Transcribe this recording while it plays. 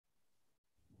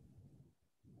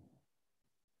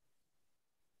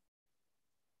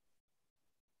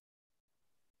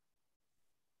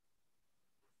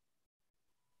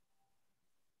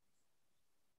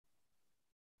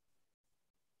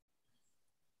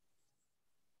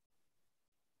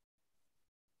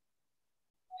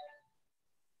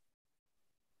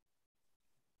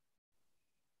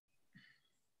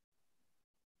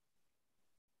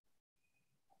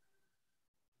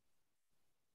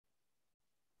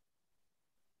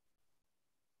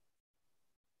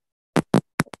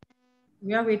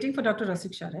We are waiting for Dr.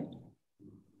 Rasiksha, right?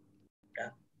 Yeah.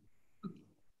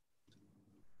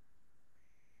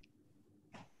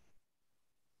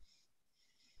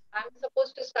 I'm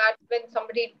supposed to start when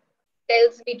somebody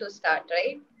tells me to start,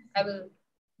 right? I will.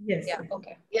 Yes. Yeah,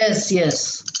 okay. Yes,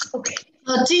 yes. Okay.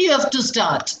 30, you have to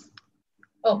start.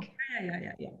 Okay.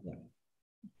 Yeah.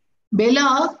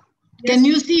 Bela, Yes. can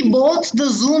you see both the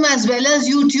Zoom as well as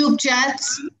YouTube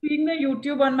chats? I'm seeing the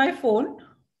YouTube on my phone.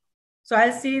 So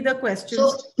I'll see the questions.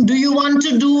 So do you want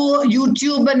to do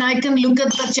YouTube and I can look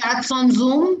at the chats on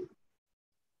Zoom?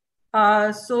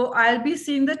 So I'll be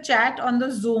seeing the chat on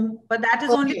the Zoom, but that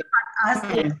is only ask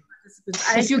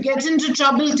participants. If you get into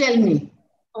trouble, tell me.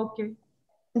 Okay.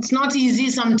 It's not easy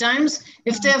sometimes.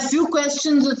 If there are few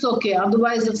questions, it's okay.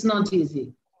 Otherwise, it's not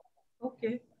easy.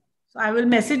 Okay. So I will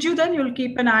message you then. You'll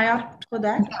keep an eye out for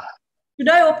that. Should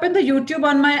I open the YouTube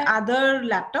on my other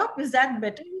laptop? Is that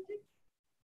better, you think?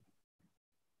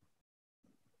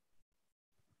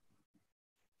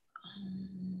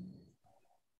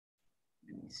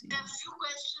 Let me see. There are few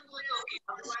questions, it's okay.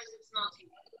 Otherwise, it's not easy.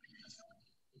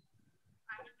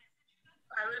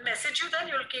 I will message you then.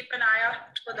 You'll keep an eye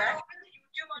out for that.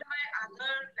 YouTube on my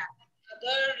other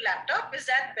laptop. Is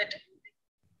that better?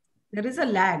 There is a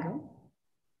lag. Huh?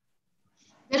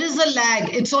 There is a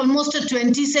lag. It's almost a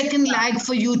 20-second lag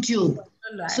for YouTube.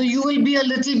 So you will be a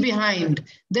little behind.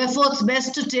 Therefore, it's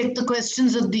best to take the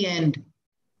questions at the end.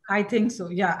 I think so.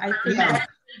 Yeah, I think. Yeah.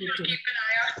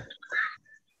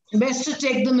 Best to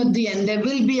take them at the end. There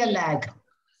will be a lag.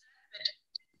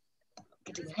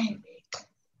 There is a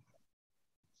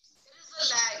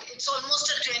lag. It's almost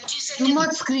a 20-second. Too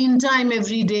much screen time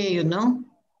every day, you know.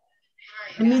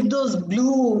 You need those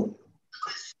blue.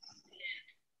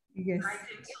 Yes.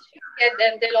 Get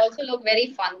them. They'll also look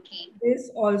very funky.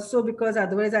 This also because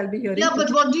otherwise I'll be hearing. Yeah,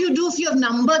 but what do you do if you have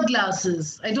numbered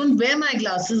glasses? I don't wear my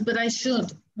glasses, but I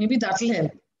should. Maybe that'll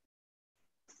help.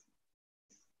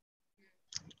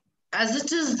 As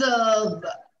it is, the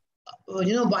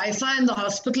Wi-Fi in the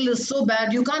hospital is so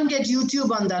bad, you can't get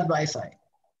YouTube on that Wi-Fi.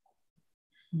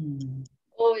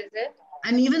 Oh, is it?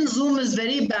 And even Zoom is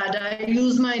very bad. I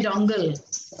use my dongle.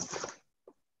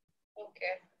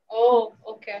 Okay. Oh,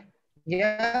 okay.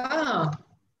 Yeah.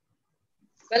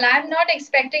 Well, I'm not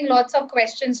expecting lots of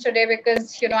questions today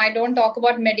because, I don't talk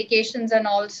about medications and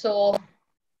also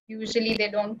usually they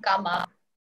don't come up.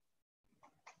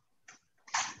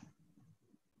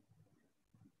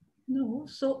 No.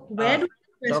 So where do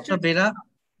Dr. Bela?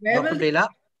 Dr. Bela?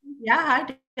 Yeah,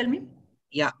 hi, tell me.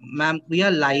 Yeah, ma'am, we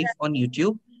are live on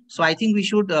YouTube. So I think we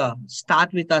should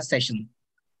start with our session.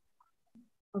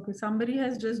 Okay, somebody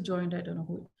has just joined. I don't know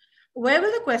who. Where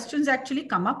will the questions actually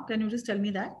come up? Can you just tell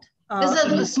me that? There's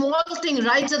a small thing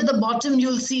right at the bottom.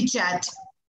 You'll see chat.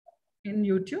 In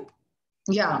YouTube?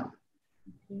 Yeah.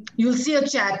 Okay. You'll see a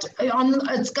chat.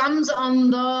 It comes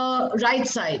on the right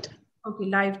side. Okay,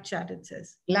 live chat, it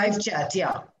says. Live chat,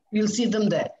 yeah. You'll see them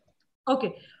there.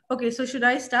 Okay. Okay, so should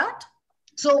I start?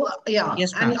 So, yeah.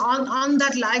 Yes, and on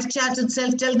that live chat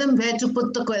itself, tell them where to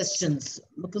put the questions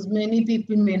because many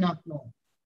people may not know.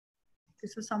 Okay,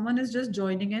 so someone is just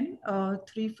joining in.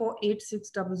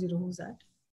 348600. Who's that?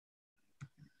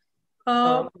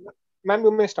 Ma'am,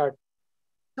 you may start.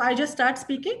 So I just start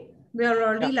speaking? We are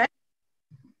already live?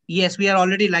 Yes, we are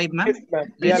already live, ma'am.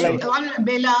 Yes, ma'am.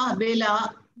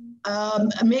 Bela,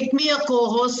 make me a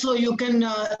co-host so you can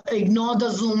ignore the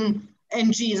Zoom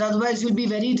entries. Otherwise, you'll be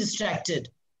very distracted.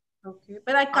 Okay,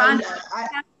 but I can't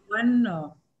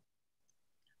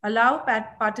allow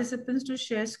participants to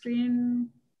share screen.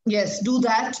 Yes, do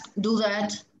that. Do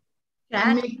that.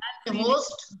 And make me a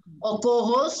host or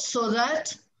co-host so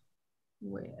that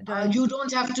you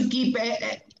don't have to keep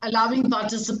allowing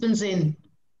participants in.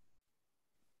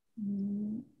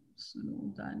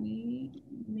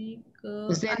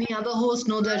 Is there any other host?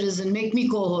 No, there isn't. Make me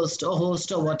co-host or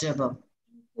host or whatever.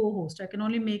 Co-host. I can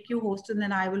only make you host and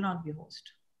then I will not be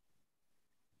host.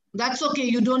 That's okay.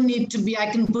 You don't need to be. I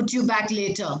can put you back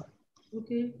later.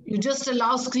 Okay. You just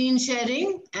allow screen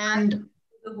sharing and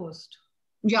the host.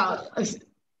 Yeah.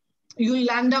 You'll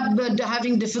end up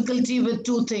having difficulty with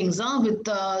two things, with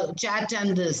chat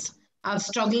and this. I've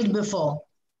struggled before.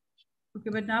 Okay,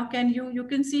 but now you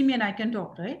can see me and I can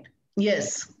talk, right?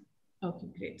 Yes. Okay,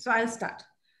 great. So I'll start.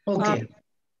 Okay.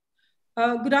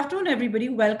 Good afternoon, everybody.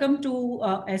 Welcome to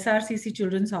SRCC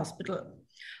Children's Hospital.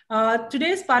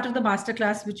 Today is part of the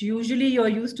masterclass, which usually you're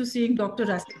used to seeing Dr.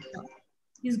 Rasiksha.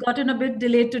 He's gotten a bit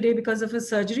delayed today because of his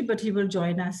surgery, but he will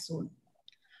join us soon.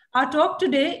 Our talk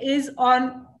today is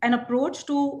on an approach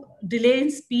to delay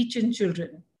in speech in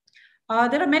children.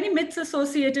 There are many myths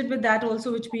associated with that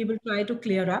also, which we will try to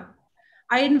clear up.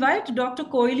 I invite Dr.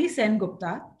 Koyeli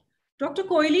Sengupta. Dr.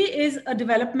 Koyeli is a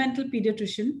developmental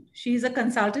pediatrician. She is a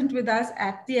consultant with us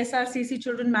at the SRCC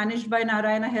Children managed by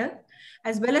Narayana Health,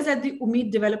 as well as at the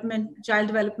Umeed Child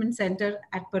Development Center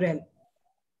at Parel.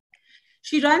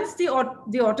 She runs the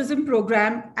autism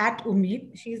program at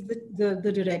Umeed. She's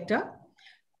the director.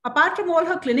 Apart from all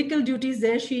her clinical duties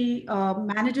there, she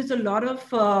manages a lot of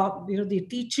the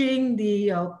teaching,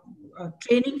 the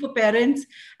training for parents,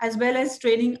 as well as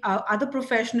training other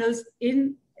professionals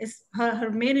in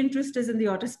her main interest is in the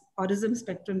autism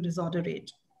spectrum disorder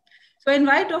age. So I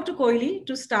invite Dr. Koyeli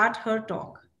to start her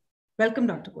talk. Welcome,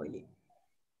 Dr. Koyeli.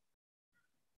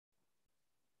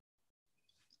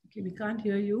 Okay, we can't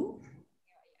hear you.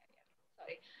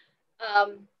 Sorry.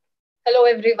 Hello,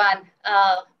 everyone.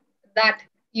 That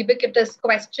ubiquitous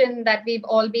question that we've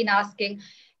all been asking,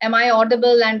 am I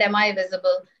audible and am I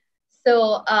visible?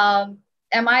 So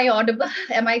am I audible?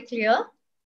 Am I clear?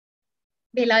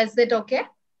 Bela, is it okay?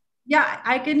 Yeah,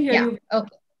 I can hear you.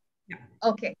 Okay. Yeah.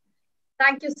 Okay.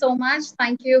 Thank you so much.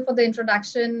 Thank you for the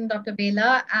introduction, Dr.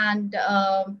 Bela. And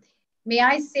may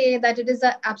I say that it is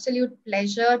an absolute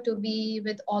pleasure to be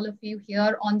with all of you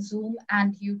here on Zoom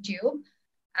and YouTube.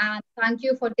 And thank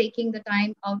you for taking the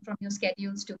time out from your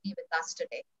schedules to be with us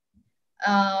today.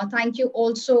 Thank you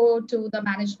also to the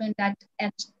management at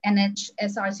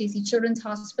NHSRCC Children's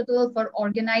Hospital for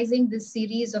organizing this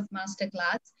series of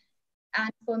masterclass and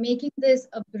for making this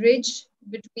a bridge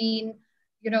between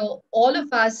all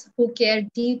of us who care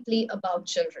deeply about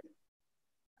children.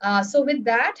 So with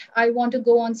that, I want to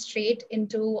go on straight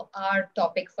into our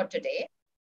topic for today.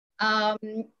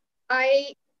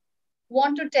 I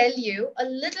want to tell you a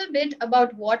little bit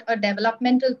about what a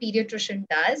developmental pediatrician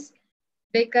does,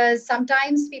 because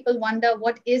sometimes people wonder,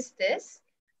 what is this?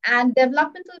 And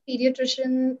developmental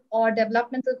pediatrician or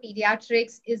developmental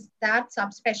pediatrics is that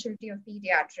subspecialty of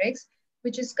pediatrics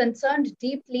which is concerned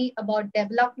deeply about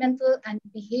developmental and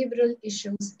behavioral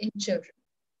issues in children.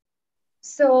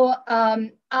 So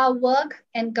our work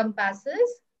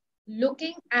encompasses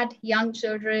looking at young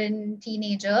children,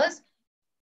 teenagers,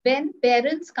 when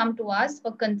parents come to us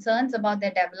for concerns about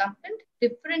their development,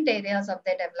 different areas of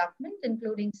their development,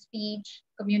 including speech,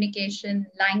 communication,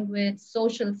 language,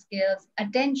 social skills,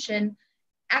 attention,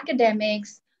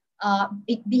 academics,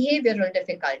 behavioral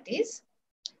difficulties.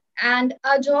 And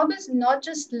our job is not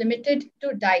just limited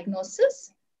to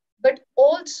diagnosis, but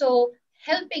also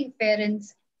helping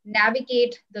parents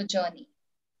navigate the journey.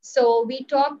 So we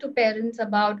talk to parents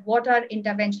about what are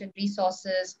intervention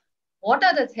resources, what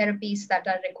are the therapies that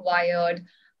are required,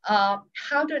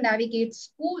 how to navigate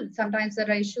school. Sometimes there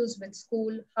are issues with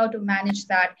school, how to manage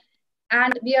that.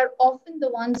 And we are often the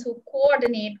ones who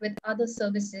coordinate with other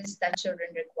services that children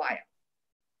require.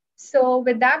 So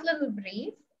with that little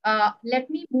brief, let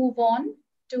me move on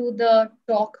to the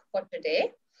talk for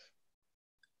today.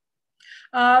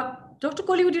 Dr.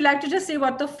 Koyeli, would you like to just say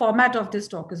what the format of this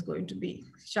talk is going to be?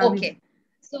 Okay.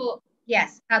 So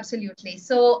yes, absolutely.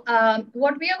 So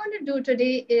what we are going to do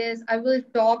today is I will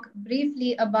talk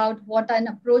briefly about what an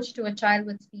approach to a child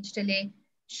with speech delay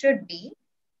should be.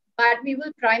 But we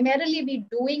will primarily be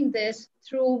doing this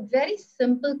through very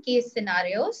simple case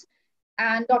scenarios.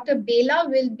 And Dr. Bela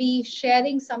will be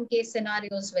sharing some case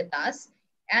scenarios with us.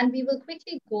 And we will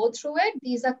quickly go through it.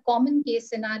 These are common case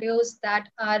scenarios that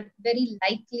are very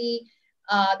likely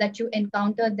that you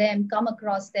encounter them, come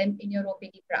across them in your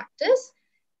OPD practice.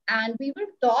 And we will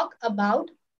talk about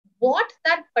what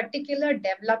that particular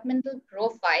developmental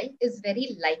profile is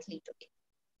very likely to be.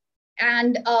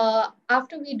 And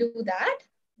after we do that,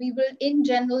 we will in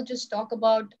general just talk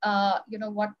about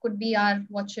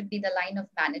what should be the line of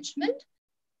management.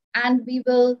 And we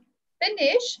will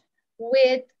finish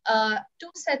with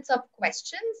two sets of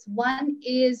questions. One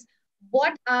is,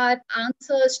 what are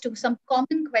answers to some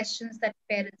common questions that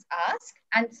parents ask?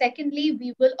 And secondly,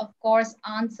 we will, of course,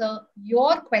 answer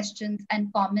your questions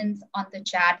and comments on the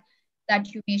chat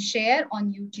that you may share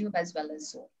on YouTube as well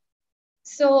as Zoom.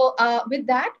 So with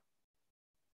that,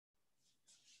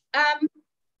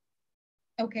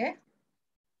 okay.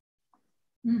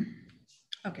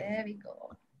 Okay. There we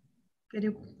go.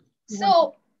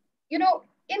 So, in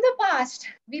the past,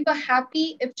 we were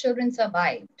happy if children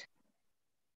survived.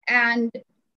 And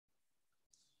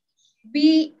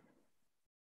the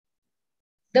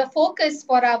focus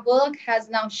for our work has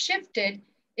now shifted.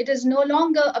 It is no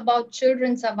longer about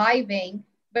children surviving,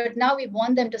 but now we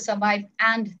want them to survive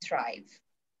and thrive.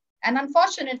 And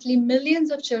unfortunately,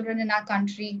 millions of children in our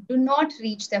country do not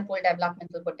reach their full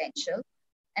developmental potential.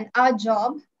 And our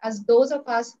job, as those of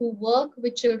us who work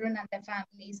with children and their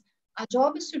families, our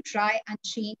job is to try and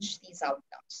change these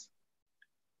outcomes.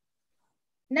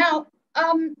 Now,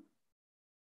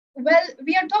 Well,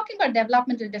 we are talking about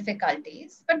developmental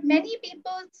difficulties, but many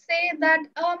people say that,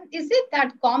 is it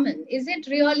that common? Is it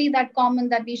really that common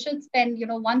that we should spend,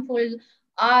 one full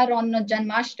hour on a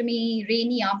Janmashtami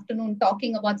rainy afternoon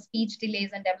talking about speech delays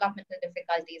and developmental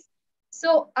difficulties?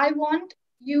 So I want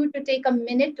you to take a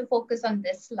minute to focus on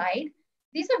this slide.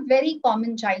 These are very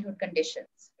common childhood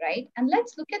conditions, right? And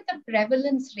let's look at the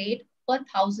prevalence rate per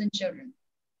 1,000 children.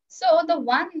 So the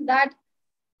one that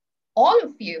all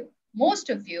of you, most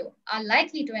of you, are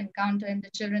likely to encounter in the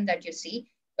children that you see,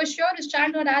 for sure, is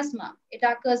childhood asthma. It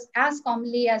occurs as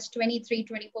commonly as 23,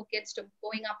 24 kids to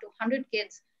going up to 100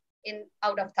 kids in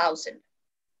out of 1,000.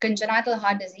 Congenital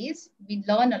heart disease, we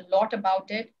learn a lot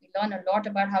about it. We learn a lot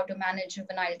about how to manage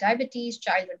juvenile diabetes,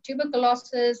 childhood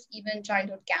tuberculosis, even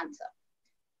childhood cancer.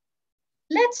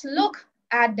 Let's look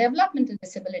at developmental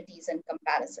disabilities in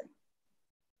comparison.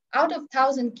 Out of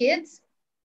 1,000 kids,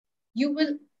 you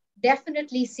will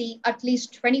definitely see at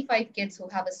least 25 kids who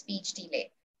have a speech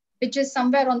delay, which is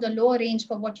somewhere on the lower range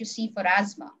for what you see for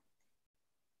asthma.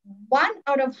 1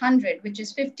 out of 100, which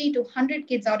is 50 to 100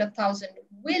 kids out of 1,000,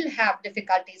 will have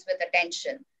difficulties with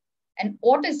attention. And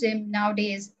autism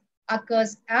nowadays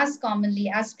occurs as commonly,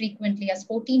 as frequently as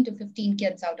 14 to 15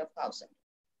 kids out of 1,000.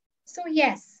 So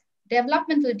yes,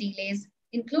 developmental delays,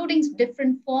 including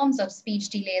different forms of speech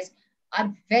delays,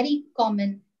 are very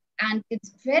common, and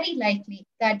it's very likely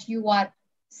that you are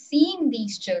seeing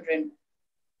these children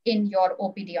in your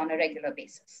OPD on a regular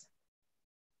basis.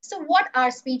 So what are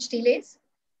speech delays?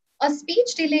 A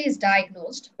speech delay is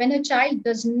diagnosed when a child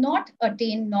does not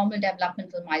attain normal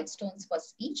developmental milestones for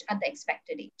speech at the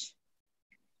expected age.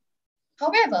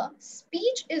 However,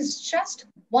 speech is just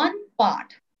one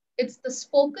part. It's the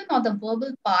spoken or the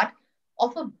verbal part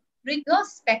of a bigger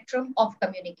spectrum of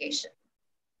communication.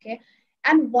 Okay.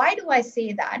 And why do I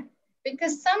say that?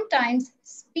 Because sometimes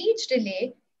speech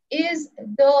delay is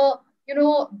the,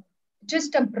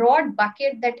 just a broad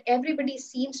bucket that everybody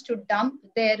seems to dump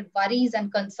their worries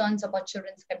and concerns about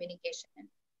children's communication in.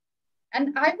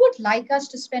 And I would like us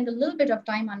to spend a little bit of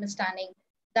time understanding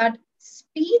that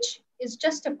speech is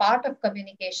just a part of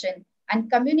communication,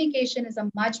 and communication is a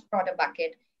much broader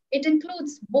bucket. It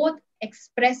includes both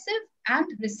expressive and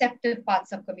receptive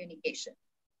parts of communication.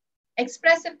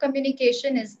 Expressive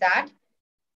communication is that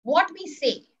what we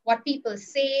say, what people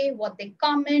say, what they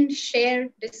comment, share,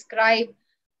 describe,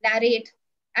 narrate,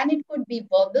 and it could be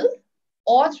verbal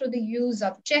or through the use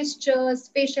of gestures,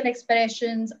 facial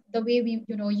expressions, the way we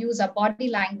use our body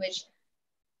language.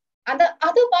 And the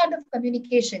other part of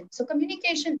communication, so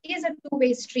communication is a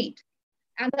two-way street.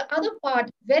 And the other part,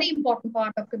 very important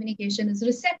part of communication, is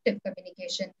receptive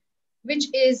communication, which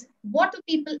is what do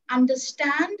people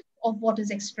understand of what is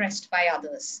expressed by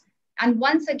others. And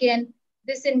once again,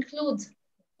 this includes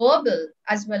verbal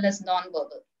as well as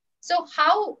non-verbal. So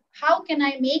how can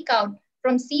I make out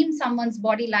from seeing someone's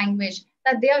body language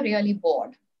that they are really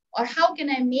bored? Or how can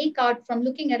I make out from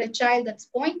looking at a child that's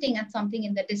pointing at something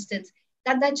in the distance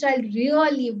that that child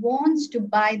really wants to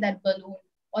buy that balloon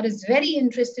or is very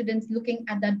interested in looking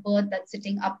at that bird that's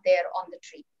sitting up there on the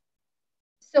tree?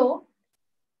 So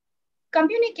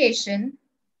communication,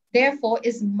 therefore,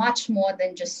 is much more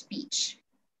than just speech.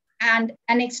 And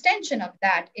an extension of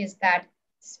that is that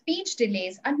speech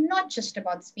delays are not just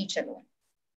about speech alone.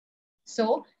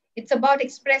 So it's about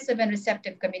expressive and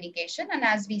receptive communication. And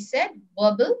as we said,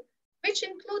 verbal, which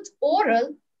includes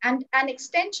oral, and an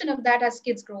extension of that as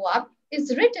kids grow up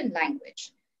is written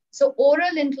language. So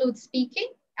oral includes speaking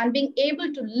and being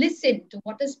able to listen to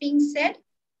what is being said,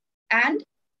 and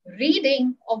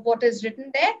reading of what is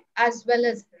written there, as well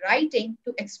as writing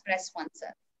to express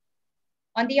oneself.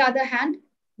 On the other hand,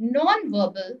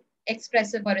 non-verbal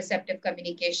expressive or receptive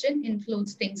communication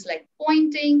includes things like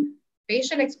pointing,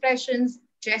 facial expressions,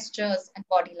 gestures, and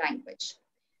body language.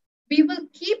 We will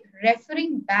keep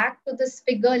referring back to this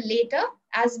figure later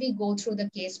as we go through the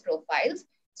case profiles.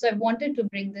 So I wanted to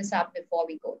bring this up before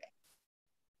we go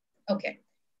there. Okay.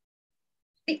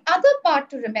 The other part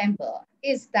to remember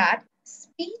is that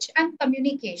speech and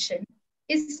communication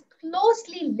is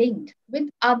closely linked with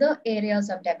other areas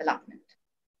of development.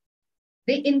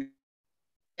 They include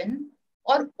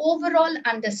or overall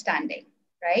understanding,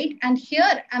 right? And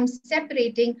here I'm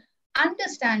separating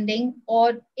understanding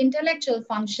or intellectual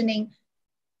functioning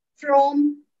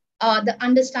from the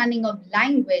understanding of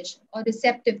language or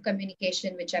receptive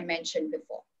communication, which I mentioned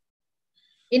before.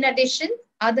 In addition,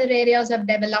 other areas of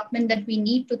development that we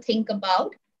need to think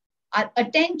about are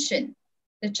attention,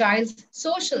 the child's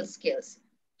social skills.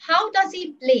 How does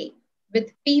he play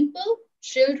with people,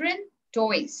 children,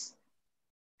 toys,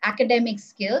 academic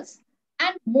skills,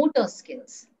 and motor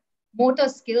skills? Motor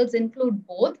skills include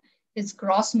both his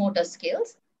gross motor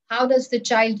skills. How does the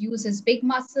child use his big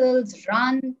muscles,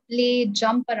 run, play,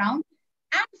 jump around,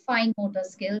 and fine motor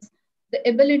skills, the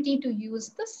ability to use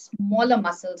the smaller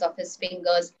muscles of his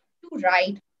fingers to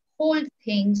write, hold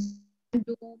things, and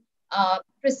do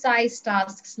precise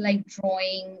tasks like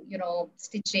drawing,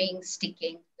 stitching,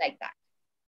 sticking, like that.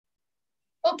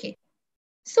 Okay,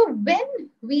 so when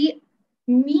we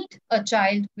meet a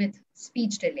child with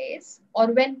speech delays, or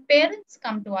when parents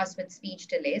come to us with speech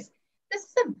delays, this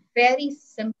is a very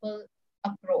simple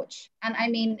approach. And I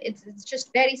mean, it's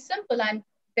just very simple. I'm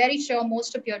very sure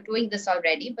most of you are doing this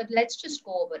already, but let's just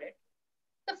go over it.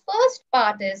 The first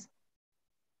part is,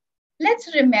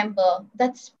 let's remember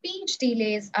that speech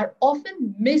delays are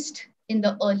often missed in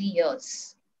the early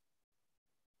years.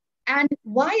 And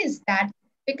why is that?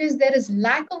 Because there is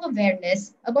lack of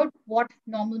awareness about what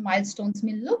normal milestones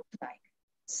may look like.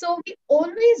 So we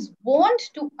always want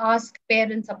to ask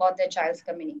parents about their child's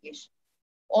communication.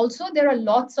 Also, there are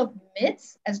lots of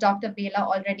myths, as Dr. Bela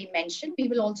already mentioned. We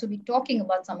will also be talking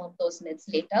about some of those myths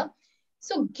later.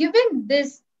 So given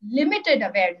this limited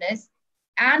awareness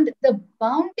and the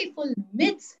bountiful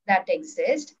myths that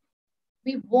exist,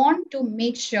 we want to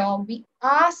make sure we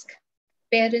ask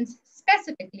parents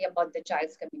specifically about the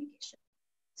child's communication.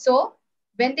 So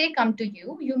when they come to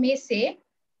you, you may say,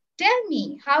 tell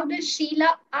me, how does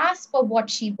Sheila ask for what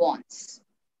she wants?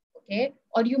 Okay.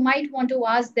 Or you might want to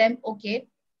ask them, okay,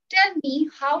 tell me,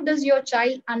 how does your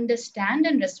child understand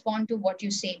and respond to what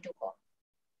you say to her?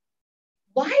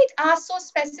 Why it asks so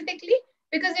specifically?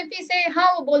 Because if we say,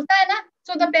 हाँ वो बोलता है ना,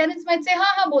 so the parents might say,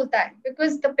 हाँ हाँ बोलता है,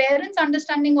 because the parents'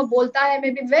 understanding of बोलता है may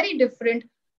be very different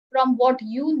from what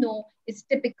you know is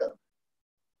typical.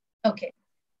 Okay.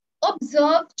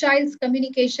 Observe child's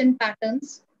communication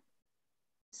patterns.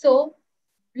 So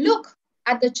look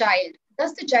at the child.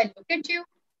 Does the child look at you?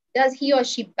 Does he or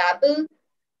she babble?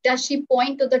 Does she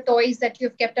point to the toys that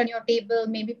you've kept on your table?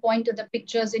 Maybe point to the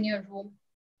pictures in your room.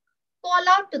 Call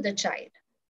out to the child.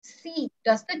 See,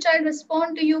 does the child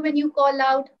respond to you when you call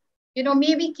out?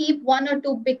 Maybe keep one or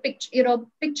two big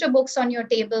picture books on your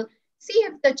table. See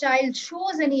if the child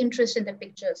shows any interest in the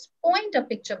pictures. Point a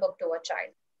picture book to a child.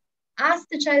 Ask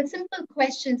the child simple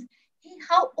questions. Hey,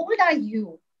 how old are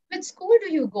you? Which school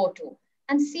do you go to?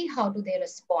 And see how do they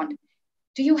respond.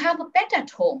 Do you have a pet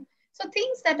at home? So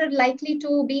things that are likely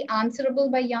to be answerable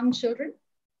by young children.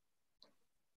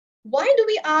 Why do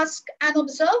we ask and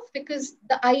observe? Because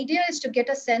the idea is to get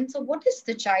a sense of what is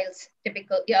the child's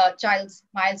typical child's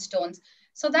milestones,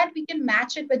 so that we can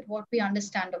match it with what we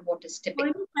understand of what is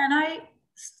typical. Can I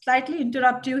slightly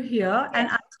interrupt you here and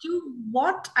ask you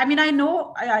what, I mean, I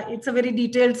know it's a very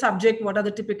detailed subject, what are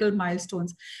the typical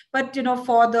milestones, but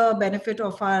for the benefit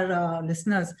of our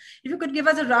listeners, if you could give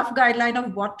us a rough guideline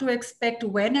of what to expect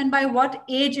when and by what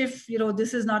age, if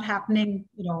this is not happening,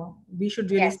 we should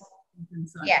really start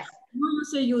concerned. Yes. You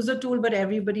say user tool, but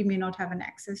everybody may not have an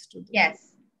access to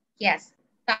this. Yes,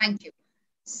 thank you.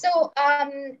 So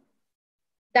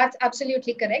that's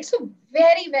absolutely correct. So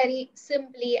very, very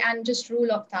simply, and just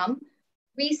rule of thumb,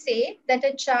 we say that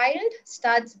a child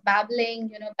starts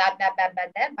babbling, bab, bab, bab,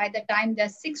 bab, bab, by the time they're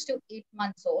 6 to 8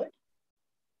 months old.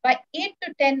 By 8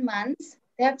 to 10 months,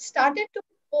 they have started to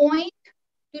point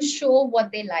to show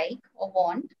what they like or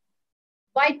want.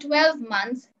 By 12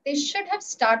 months, they should have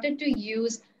started to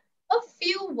use a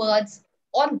few words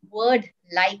or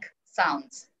word-like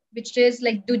sounds, which is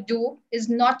like do is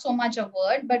not so much a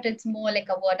word, but it's more like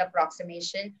a word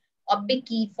approximation, or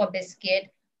bicky for biscuit,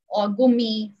 or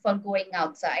gummi for going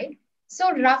outside.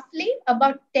 So roughly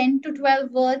about 10 to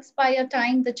 12 words by the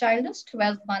time the child is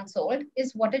 12 months old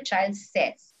is what a child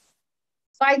says.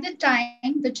 By the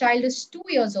time the child is 2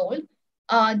 years old,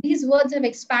 these words have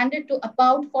expanded to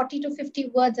about 40 to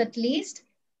 50 words at least.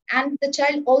 And the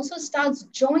child also starts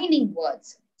joining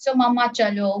words. So mama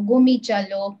chalo, gumi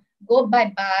chalo, go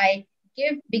bye-bye,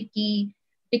 give Vicky,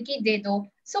 Vicky de do.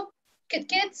 So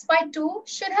kids by 2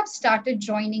 should have started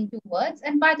joining 2 words.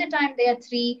 And by the time they are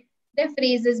 3, their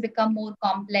phrases become more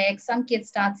complex. Some kids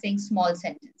start saying small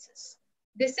sentences.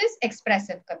 This is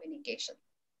expressive communication.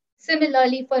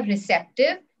 Similarly, for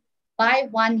receptive, by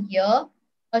 1 year,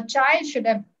 a child should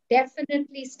have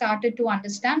definitely started to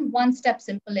understand one-step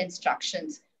simple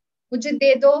instructions. Mujhe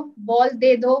de do, ball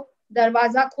de do,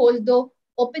 darwaza khol do,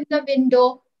 open the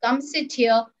window, come sit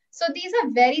here. So these are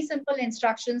very simple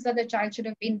instructions that the child should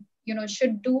have been,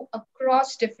 should do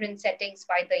across different settings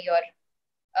by the year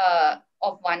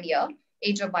of 1 year,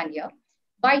 age of 1 year.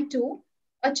 By 2,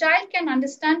 a child can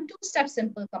understand 2-step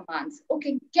simple commands.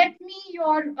 Okay, get me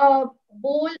your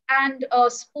bowl and a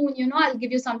spoon, I'll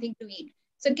give you something to eat.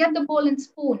 So get the bowl and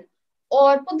spoon.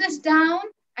 or put this down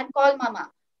and call mama.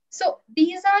 So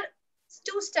these are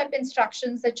two-step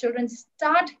instructions that children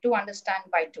start to understand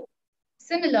by two.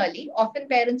 Similarly, often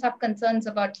parents have concerns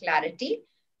about clarity.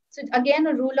 So again,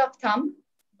 a rule of thumb,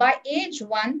 by age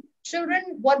 1, children,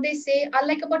 what they say are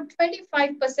like about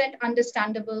 25%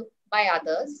 understandable by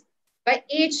others. By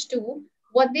age 2,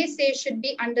 what they say should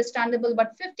be understandable,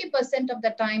 but 50% of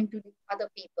the time to other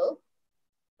people.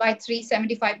 By 3,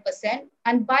 75%.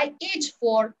 And by age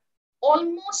 4,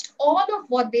 almost all of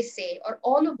what they say or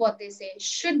all of what they say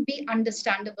should be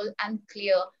understandable and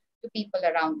clear to people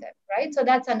around them, right? So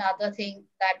that's another thing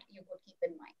that you would keep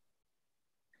in mind.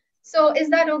 So is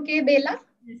that okay, Bela?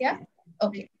 Yeah?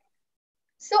 Okay.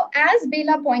 So as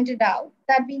Bela pointed out,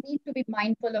 that we need to be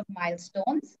mindful of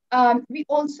milestones. We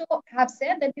also have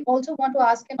said that we also want to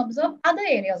ask and observe other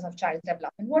areas of child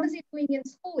development. What is he doing in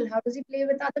school? How does he play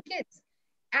with other kids?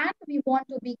 And we want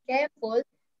to be careful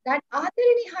that are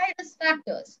there any high risk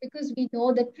factors? Because we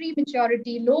know that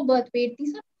prematurity, low birth weight,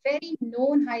 these are very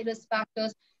known high risk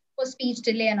factors for speech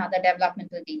delay and other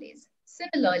developmental delays.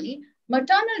 Similarly,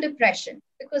 maternal depression,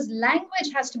 because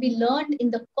language has to be learned in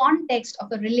the context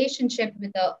of a relationship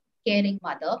with a caring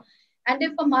mother. And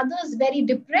if a mother is very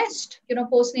depressed,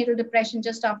 postnatal depression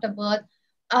just after birth,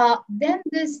 then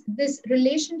this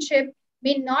relationship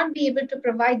may not be able to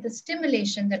provide the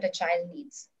stimulation that a child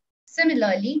needs.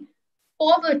 Similarly,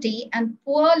 poverty and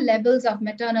poor levels of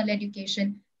maternal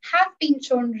education have been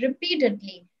shown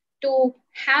repeatedly to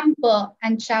hamper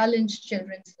and challenge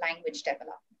children's language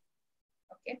development.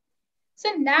 Okay.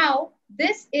 So now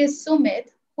this is Sumit,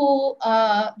 who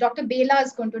Dr. Bela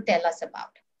is going to tell us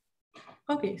about.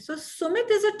 Okay, so Sumit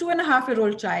is a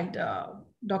 2.5-year-old child,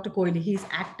 Dr. Koyeli. He's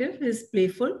active, he's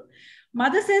playful.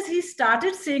 Mother says he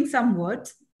started saying some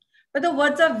words, but the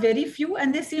words are very few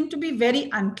and they seem to be very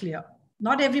unclear.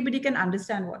 Not everybody can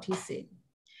understand what he's saying.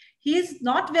 He is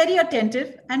not very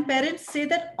attentive, and parents say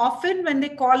that often when they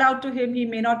call out to him, he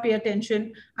may not pay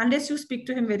attention unless you speak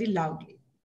to him very loudly.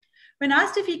 When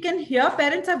asked if he can hear,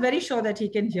 parents are very sure that he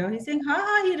can hear. He's saying, ha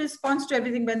ha, he responds to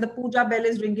everything. When the puja bell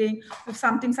is ringing, if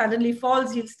something suddenly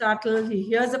falls, he'll startle. He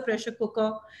hears a pressure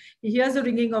cooker. He hears the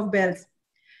ringing of bells.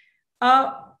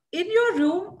 In your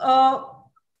room,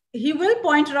 he will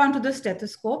point around to the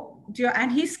stethoscope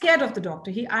and he's scared of the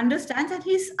doctor. He understands and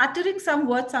he's uttering some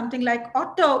words, something like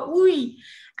otter, ui,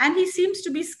 and he seems to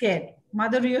be scared.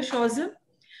 Mother reassures him.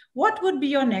 What would be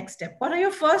your next step? What are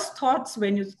your first thoughts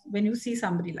when you see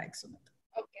somebody like Sumit?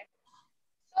 Okay.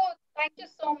 So thank you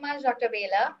so much, Dr.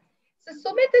 Bela. So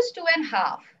Sumit is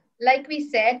 2.5. Like we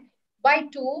said, by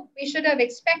 2, we should have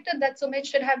expected that Sumit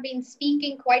should have been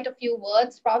speaking quite a few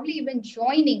words, probably even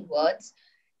joining words.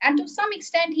 And to some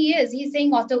extent he is. He's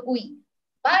saying otter ui.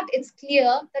 But it's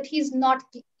clear that he's not,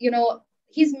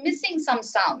 he's missing some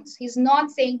sounds. He's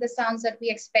not saying the sounds that we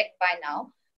expect by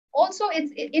now. Also,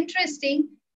 it's interesting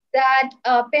that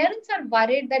parents are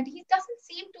worried that he doesn't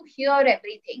seem to hear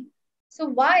everything. So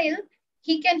while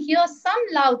he can hear some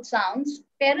loud sounds,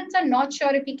 parents are not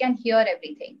sure if he can hear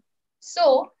everything.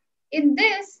 So in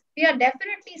this, we are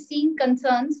definitely seeing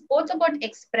concerns both about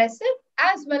expressive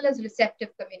as well as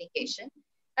receptive communication.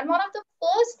 And one of the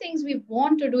first things we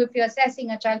want to do if you're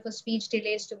assessing a child for speech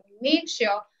delay is to make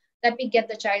sure that we get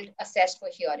the child assessed for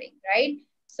hearing, right?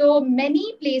 So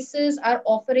many places are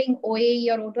offering OAE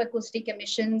or otoacoustic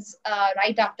emissions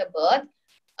right after birth.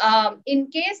 In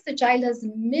case the child has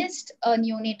missed a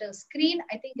neonatal screen,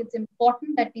 I think it's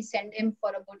important that we send him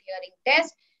for a good hearing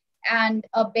test. And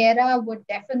a Bela would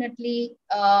definitely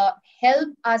help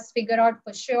us figure out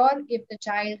for sure if the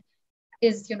child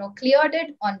is, cleared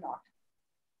it or not.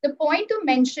 The point to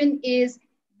mention is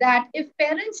that if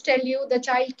parents tell you the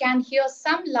child can hear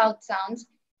some loud sounds,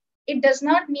 it does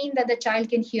not mean that the child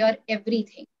can hear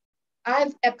everything.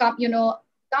 I've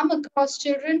come across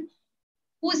children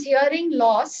whose hearing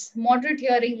loss, moderate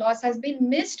hearing loss, has been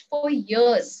missed for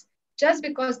years just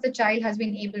because the child has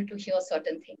been able to hear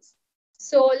certain things.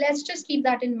 So let's just keep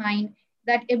that in mind,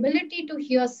 that ability to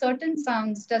hear certain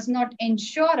sounds does not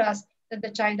ensure us that the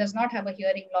child does not have a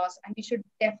hearing loss, and we should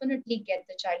definitely get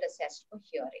the child assessed for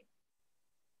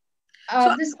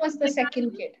hearing. This was the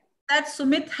second kid. That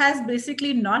Sumit has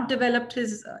basically not developed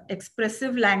his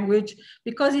expressive language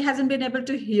because he hasn't been able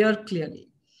to hear clearly.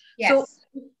 Yes.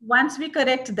 So once we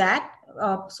correct that,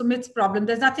 Sumit's problem,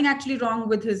 there's nothing actually wrong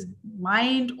with his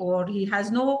mind, or he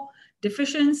has no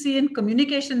deficiency in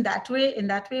communication in that way,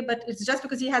 but it's just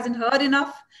because he hasn't heard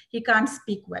enough, he can't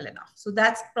speak well enough. So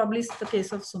that's probably the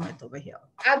case of Sumit over here.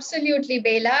 Absolutely,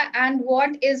 Bela. And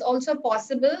what is also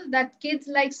possible that kids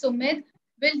like Sumit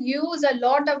will use a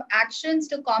lot of actions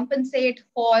to compensate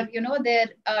for, their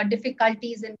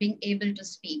difficulties in being able to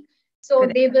speak. So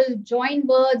they will join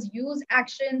words, use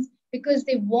actions because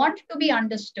they want to be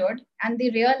understood, and they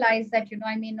realize that,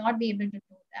 I may not be able to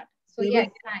do that. So yes,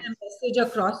 thanks. Message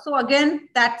across. So again,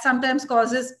 that sometimes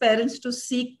causes parents to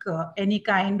seek any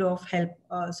kind of help.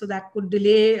 So that could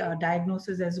delay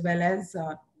diagnosis as well as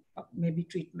maybe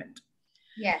treatment.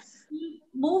 Yes.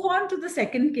 Move on to the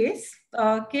second case.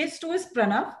 Case 2 is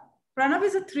Pranav. Pranav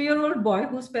is a 3-year-old boy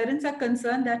whose parents are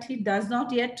concerned that he does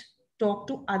not yet talk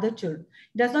to other children.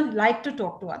 He does not like to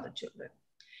talk to other children.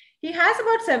 He has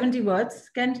about 70 words,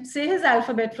 can say his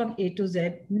alphabet from A to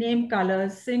Z, name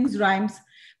colors, sings rhymes,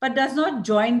 but does not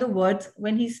join the words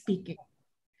when he's speaking.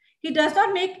 He does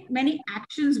not make many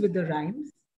actions with the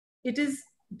rhymes. It is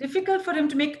difficult for him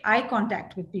to make eye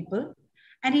contact with people,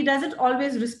 and he doesn't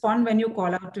always respond when you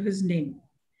call out to his name.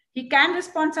 He can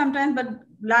respond sometimes, but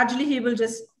largely he will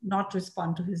just not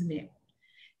respond to his name.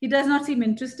 He does not seem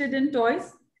interested in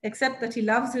toys, except that he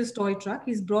loves his toy truck.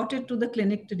 He's brought it to the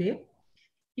clinic today.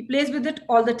 He plays with it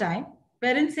all the time.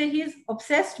 Parents say he is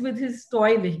obsessed with his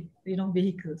toy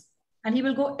vehicles, and he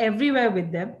will go everywhere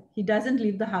with them. He doesn't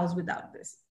leave the house without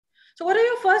this. So what are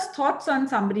your first thoughts on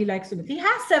somebody like Sumit? He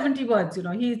has 70 words,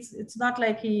 it's not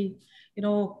like he,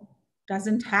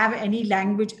 doesn't have any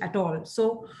language at all.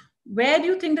 So where do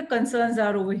you think the concerns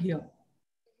are over here?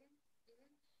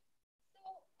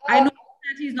 I know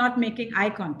that he's not making eye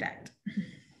contact.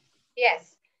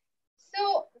 Yes.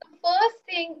 So the first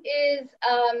thing is,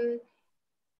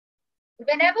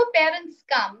 whenever parents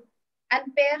come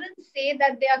and parents say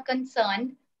that they are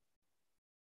concerned,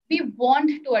 we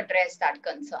want to address that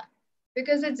concern,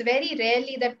 because it's very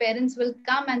rarely that parents will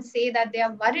come and say that they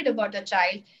are worried about a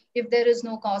child if there is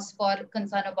no cause for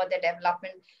concern about their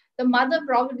development. The mother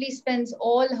probably spends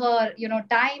all her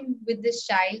time with this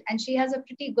child, and she has a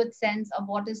pretty good sense of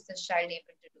what is this child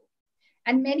able to do.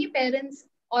 And many parents,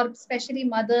 or especially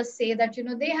mothers, say that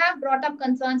they have brought up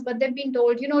concerns, but they've been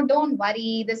told, don't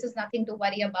worry, this is nothing to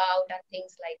worry about, and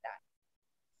things like that.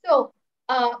 So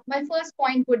my first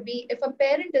point would be, if a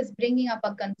parent is bringing up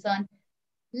a concern,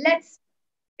 let's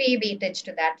pay weightage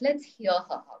to that. Let's hear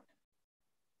her out.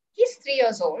 He's 3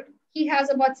 years old. He has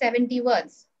about 70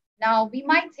 words. Now, we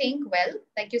might think, well,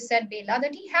 like you said, Bela,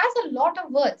 that he has a lot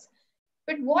of words.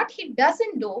 But what he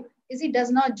doesn't do is he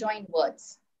does not join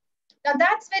words. Now,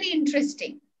 that's very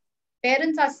interesting.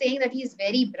 Parents are saying that he's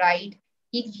very bright.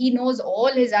 He knows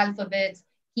all his alphabets.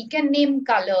 He can name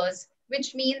colors,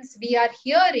 which means we are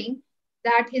hearing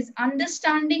that his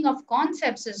understanding of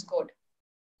concepts is good.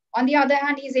 On the other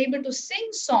hand, he's able to sing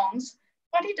songs,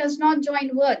 but he does not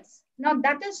join words. Now,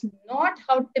 that is not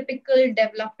how typical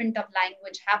development of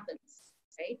language happens,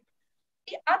 right?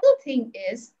 The other thing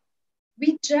is,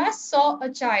 we just saw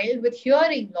a child with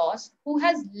hearing loss who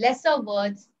has lesser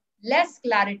words, less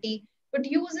clarity, but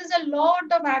uses a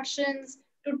lot of actions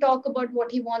to talk about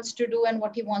what he wants to do and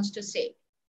what he wants to say.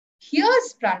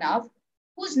 Here's Pranav,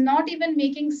 who's not even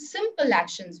making simple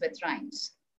actions with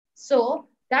rhymes. So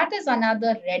that is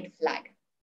another red flag.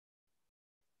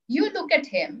 You look at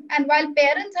him, and while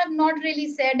parents have not really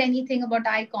said anything about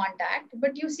eye contact,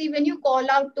 but you see when you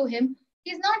call out to him,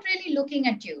 he's not really looking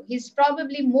at you. He's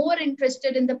probably more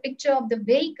interested in the picture of the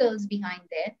vehicles behind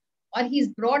there, or he's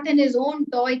brought in his own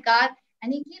toy car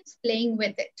and he keeps playing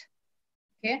with it.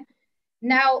 Okay.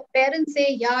 Now, parents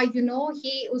say, yeah,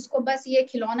 he usko bas ye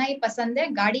खिलौना ही पसंद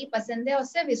है, गाड़ी पसंद है, और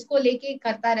सिर्फ इसको लेके ही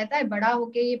करता रहता है, बड़ा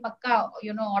होके ये पक्का,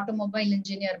 automobile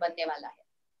engineer बनने वाला है.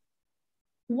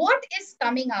 What is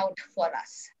coming out for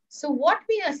us? So what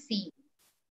we are seeing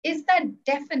is that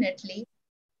definitely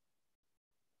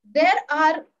there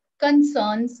are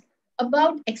concerns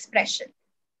about expression.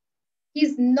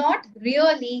 He's not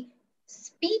really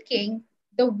speaking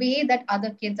the way that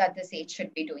other kids at this age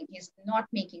should be doing. He's not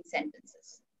making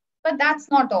sentences. But that's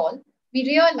not all. We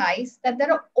realize that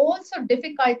there are also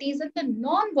difficulties in the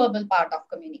non-verbal part of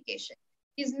communication.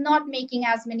 He's not making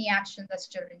as many actions as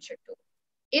children should do.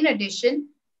 In addition,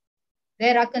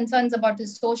 there are concerns about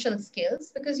his social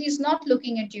skills because he's not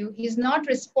looking at you. He's not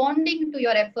responding to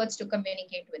your efforts to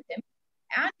communicate with him.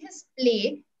 And his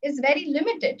play is very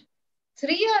limited.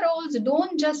 3-year-olds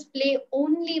don't just play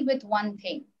only with one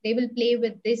thing. They will play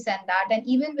with this and that. And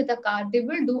even with a car, they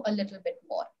will do a little bit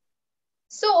more.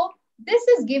 So this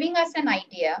is giving us an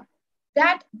idea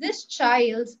that this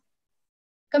child's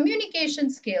communication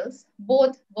skills,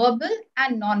 both verbal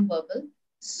and non-verbal,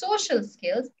 social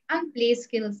skills and play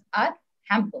skills are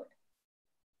hampered.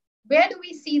 Where do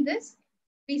we see this?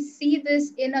 We see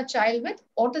this in a child with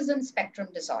autism spectrum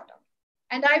disorder.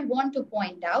 And I want to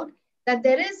point out that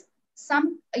there is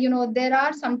there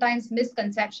are sometimes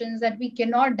misconceptions that we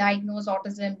cannot diagnose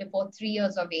autism before 3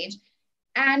 years of age.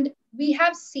 And we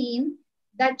have seen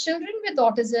that children with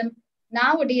autism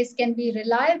nowadays can be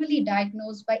reliably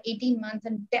diagnosed by 18 months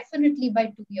and definitely by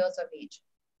 2 years of age.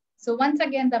 So once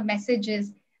again, the message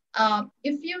is,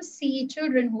 if you see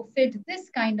children who fit this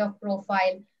kind of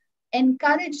profile,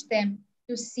 encourage them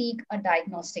to seek a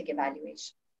diagnostic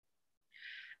evaluation.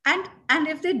 And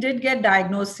if they did get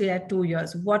diagnosed, say at 2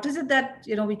 years, what is it that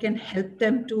we can help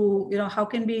them to, how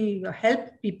can we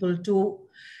help people to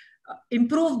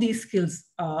improve these skills?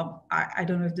 I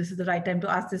don't know if this is the right time to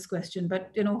ask this question,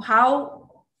 but how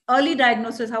would early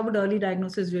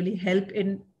diagnosis really help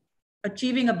in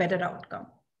achieving a better outcome?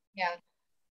 Yeah.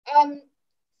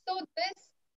 So this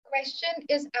question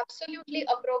is absolutely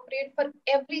appropriate for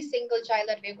every single child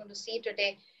that we're going to see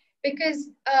today, because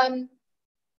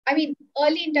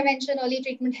early intervention, early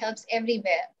treatment helps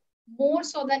everywhere, more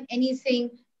so than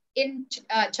anything in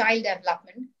child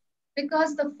development,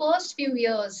 because the first few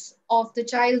years of the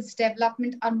child's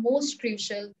development are most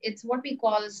crucial. It's what we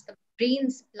call as the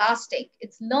brain's plastic.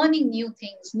 It's learning new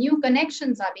things, new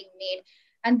connections are being made.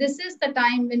 And this is the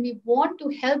time when we want to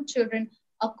help children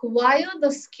acquire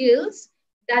the skills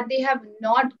that they have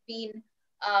not been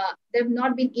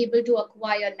able to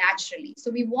acquire naturally.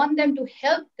 So we want them to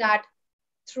help that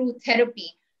through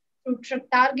therapy, through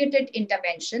targeted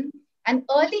intervention. And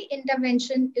early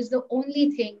intervention is the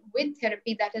only thing with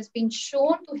therapy that has been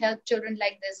shown to help children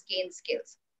like this gain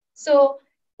skills. So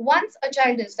once a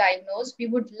child is diagnosed, we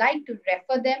would like to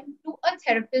refer them to a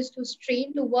therapist who's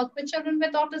trained to work with children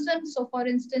with autism. So for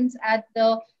instance, at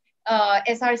the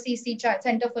SRCC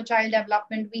Center for Child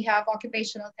Development, we have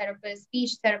occupational therapists,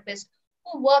 speech therapists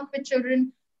who work with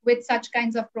children with such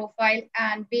kinds of profile.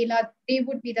 And Bela, they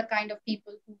would be the kind of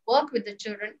people who work with the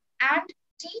children and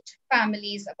teach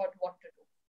families about what to do.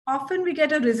 Often we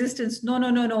get a resistance. No.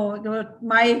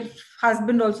 My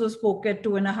husband also spoke at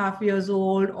 2.5 years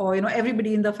old, or,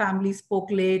 everybody in the family spoke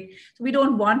late. So we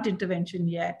don't want intervention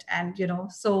yet. And,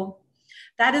 so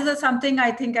that is something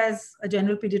I think as a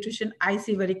general pediatrician, I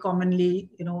see very commonly,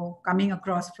 coming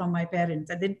across from my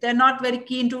parents. And they're not very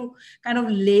keen to kind of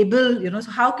label,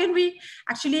 so how can we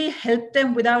actually help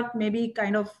them without maybe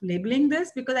kind of labeling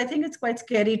this? Because I think it's quite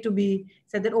scary to be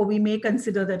said that, oh, we may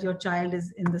consider that your child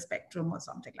is in the spectrum or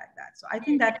something like that. So I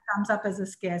think that comes up as a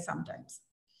scare sometimes.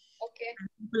 Okay. And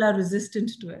people are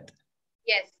resistant to it.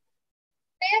 Yes.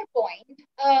 Fair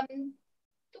point.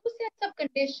 Two sets of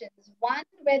conditions. One,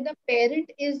 where the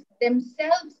parent is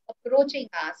themselves approaching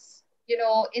us,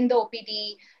 in the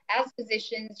OPD as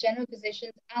physicians, general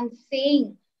physicians, and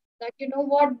saying that,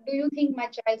 what, do you think my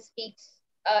child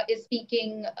is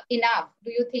speaking enough?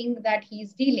 Do you think that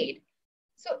he's delayed?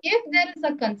 So if there is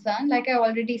a concern, like I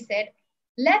already said,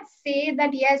 let's say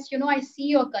that, yes, I see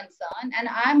your concern, and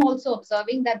I'm also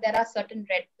observing that there are certain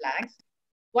red flags.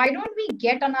 Why don't we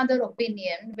get another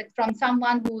opinion from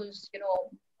someone whose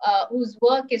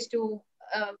work is to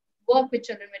work with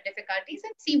children with difficulties,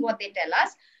 and see what they tell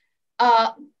us.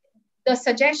 The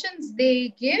suggestions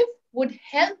they give would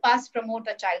help us promote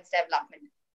a child's development.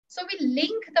 So we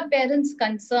link the parents'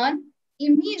 concern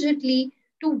immediately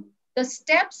to the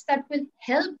steps that will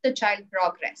help the child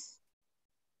progress.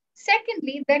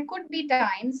 Secondly, there could be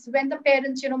times when the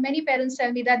parents, many parents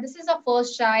tell me that this is a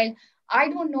first child. I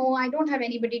don't know. I don't have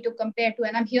anybody to compare to.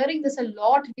 And I'm hearing this a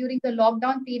lot during the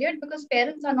lockdown period because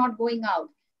parents are not going out.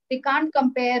 They can't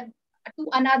compare to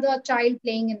another child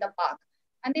playing in the park.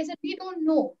 And they said, we don't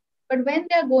know. But when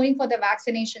they're going for the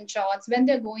vaccination shots, when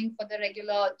they're going for the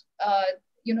regular,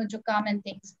 jukam and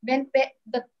things, when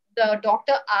the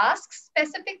doctor asks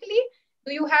specifically,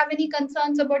 do you have any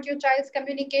concerns about your child's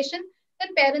communication?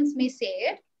 Then parents may say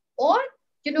it. Or,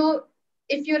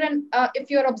 if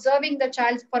you're observing the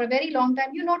child for a very long time,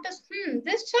 you notice,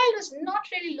 this child is not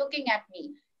really looking at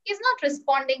me. He's not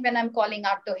responding when I'm calling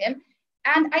out to him.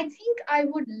 And I think I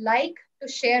would like to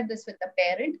share this with the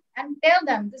parent and tell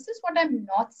them, this is what I'm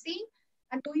not seeing.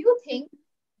 And do you think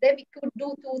that we could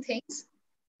do two things?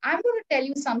 I'm going to tell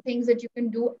you some things that you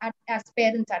can do as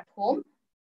parents at home.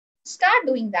 Start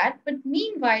doing that. But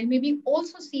meanwhile, maybe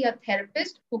also see a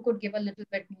therapist who could give a little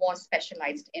bit more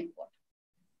specialized input.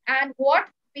 And what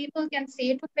people can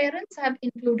say to parents, have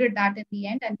included that in the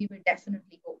end, and we will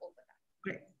definitely go over that.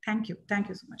 Great. Thank you. Thank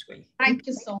you so much, Koyeli. Thank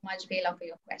you so much, Bela, for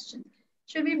your question.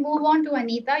 Should we move on to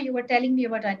Anita? You were telling me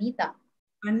about Anita.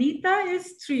 Anita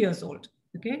is 3 years old.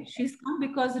 Okay. She's come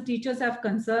because the teachers have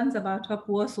concerns about her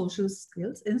poor social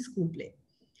skills in school play.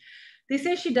 They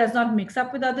say she does not mix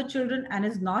up with other children and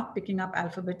is not picking up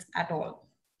alphabets at all.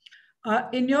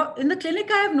 In the clinic,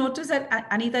 I have noticed that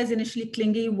Anita is initially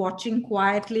clingy, watching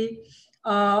quietly.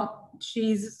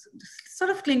 She's sort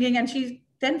of clinging, and she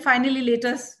Then finally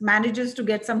later manages to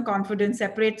get some confidence,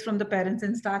 separates from the parents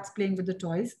and starts playing with the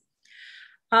toys.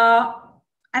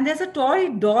 And there's a toy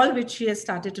doll which she has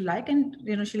started to like, and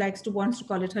she wants to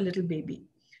call it her little baby.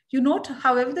 You note,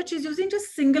 however, that she's using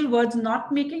just single words,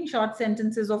 not making short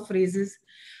sentences or phrases.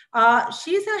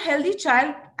 She's a healthy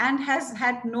child and has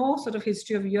had no sort of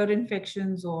history of ear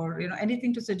infections or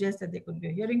anything to suggest that there could be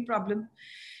a hearing problem.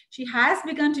 She has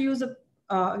begun to use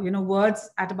words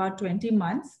at about 20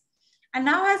 months, and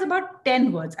now has about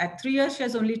 10 words. At 3 years, she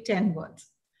has only 10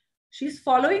 words. She's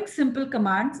following simple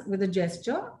commands with a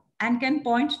gesture and can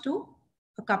point to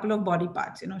a couple of body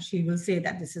parts. She will say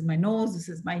that this is my nose, this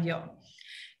is my ear.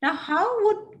 Now,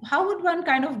 how would one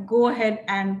kind of go ahead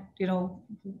and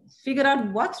figure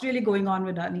out what's really going on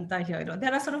with Anita here?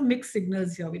 There are sort of mixed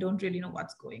signals here. We don't really know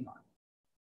what's going on.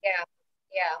 Yeah.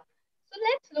 So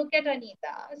let's look at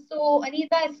Anita. So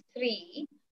Anita is 3,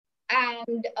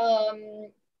 and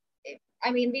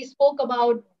we spoke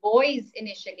about boys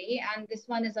initially, and this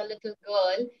one is a little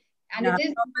girl. And it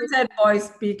is. Someone said boys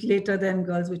speak later than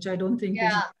girls, which I don't think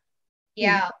is.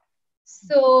 Yeah.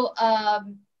 So,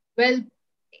 well,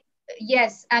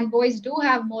 yes, and boys do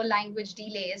have more language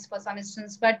delays for some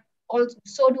instance, but also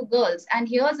so do girls. And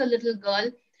here's a little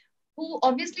girl who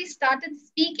obviously started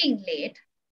speaking late.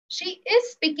 She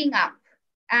is picking up,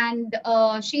 and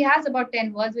she has about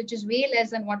 10 words, which is way less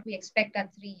than what we expect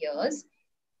at 3 years.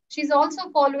 She's also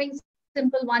following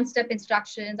simple one-step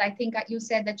instructions. I think you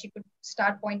said that she could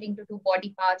start pointing to 2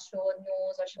 body parts, show a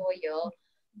nose or show a ear.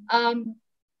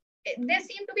 There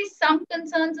seem to be some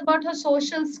concerns about her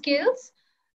social skills,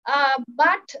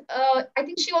 but I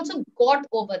think she also got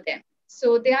over them.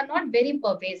 So they are not very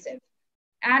pervasive.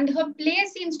 And her play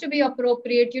seems to be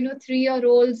appropriate.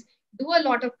 3-year-olds do a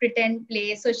lot of pretend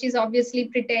play. So she's obviously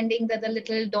pretending that the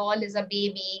little doll is a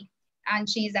baby, and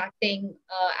she's acting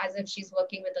as if she's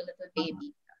working with a little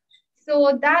baby.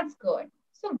 So that's good.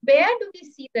 So where do we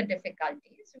see the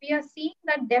difficulties? We are seeing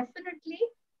that definitely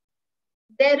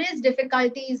there is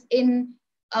difficulties in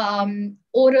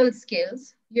oral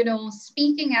skills,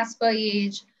 speaking as per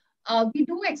age. We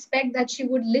do expect that she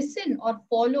would listen or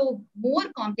follow more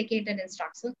complicated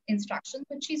instructions,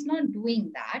 but she's not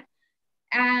doing that.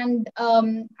 And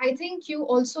I think you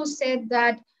also said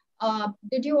that,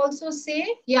 did you also say?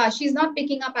 Yeah, she's not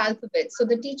picking up alphabets. So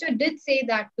the teacher did say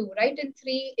that too, right?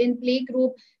 In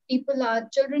playgroup,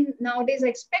 children nowadays are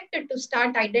expected to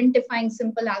start identifying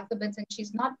simple alphabets, and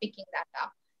she's not picking that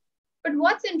up. But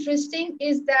what's interesting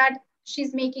is that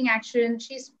she's making action,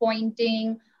 she's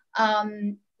pointing,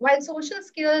 while social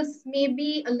skills may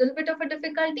be a little bit of a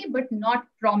difficulty, but not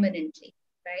prominently,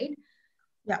 right?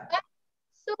 Yeah.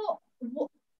 So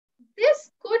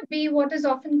this could be what is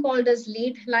often called as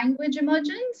late language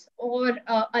emergence or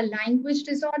a language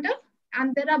disorder.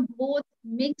 And there are both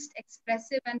mixed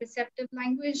expressive and receptive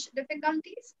language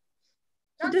difficulties.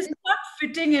 So this is not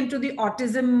fitting into the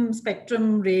autism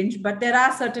spectrum range, but there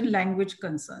are certain language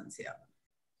concerns here.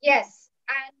 Yes,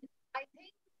 and I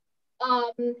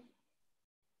think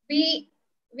we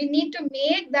need to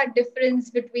make that difference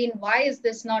between why is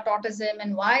this not autism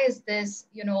and why is this,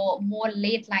 more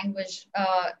late language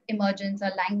emergence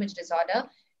or language disorder.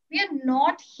 We are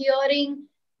not hearing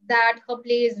that her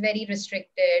play is very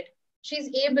restricted. She's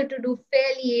able to do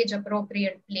fairly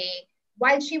age-appropriate play.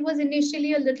 While she was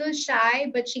initially a little shy,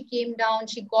 but she came down,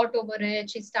 she got over it,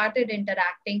 she started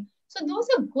interacting. So those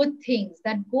are good things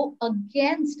that go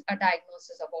against a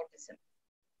diagnosis of autism,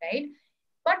 right?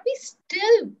 But we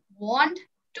still want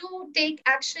to take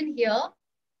action here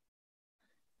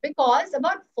because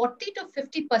about 40 to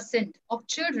 50% of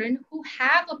children who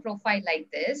have a profile like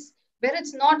this, where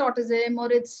it's not autism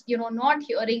or it's, not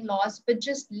hearing loss, but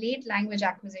just late language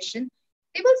acquisition,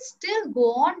 they will still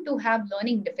go on to have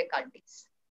learning difficulties.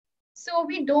 So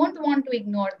we don't want to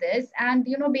ignore this. And,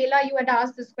 Bela, you had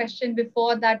asked this question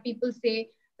before that people say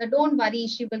that don't worry,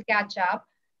 she will catch up.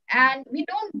 And we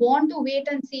don't want to wait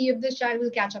and see if this child will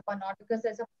catch up or not, because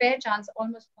there's a fair chance,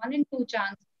 almost 1 in 2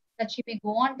 chance, that she may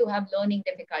go on to have learning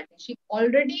difficulties. She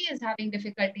already is having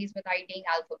difficulties with IDing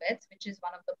alphabets, which is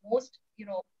one of the most,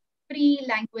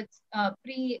 pre-language,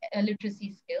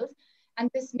 pre-literacy skills. And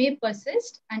this may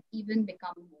persist and even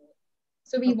become more.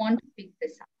 So we want to pick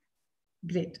this up.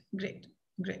 Great.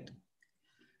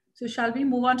 So shall we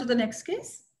move on to the next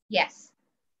case? Yes.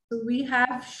 So we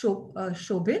have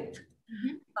Shobit.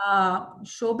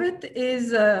 Shobit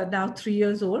is now 3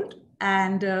 years old,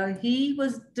 and he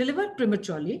was delivered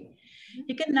prematurely.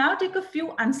 He can now take a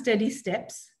few unsteady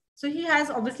steps. So he has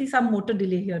obviously some motor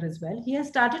delay here as well. He has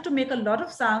started to make a lot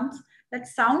of sounds that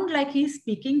sound like he's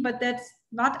speaking, but that's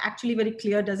not actually very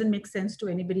clear, doesn't make sense to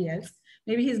anybody else.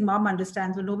 Maybe his mom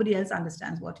understands, but nobody else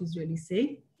understands what he's really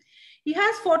saying. He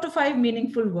has 4 to 5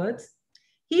 meaningful words.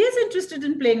 He is interested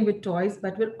in playing with toys,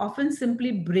 but will often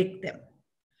simply break them,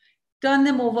 turn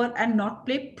them over, and not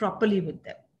play properly with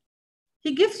them.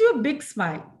 He gives you a big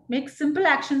smile, makes simple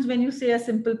actions when you say a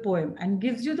simple poem, and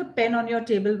gives you the pen on your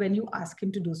table when you ask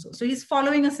him to do so. So he's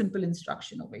following a simple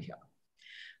instruction over here.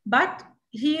 But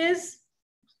he is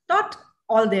not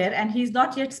all there, and he's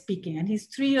not yet speaking, and he's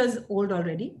 3 years old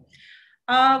already.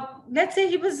 Let's say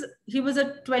he was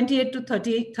a 28 to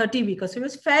 30 week, so he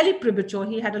was fairly premature.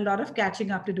 He had a lot of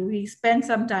catching up to do. He spent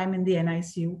some time in the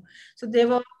NICU. So there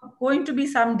were going to be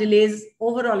some delays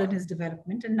overall in his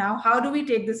development. And now how do we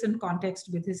take this in context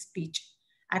with his speech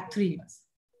at 3 years?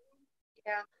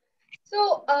 Yeah.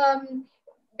 So,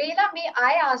 Bela, may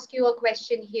I ask you a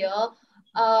question here?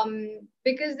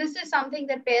 Because this is something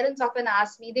that parents often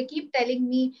ask me. They keep telling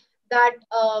me that,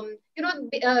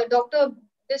 doctor,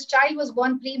 this child was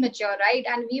born premature, right?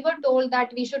 And we were told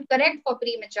that we should correct for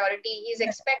prematurity. He's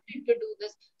expected to do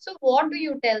this. So what do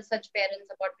you tell such parents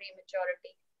about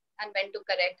prematurity and when to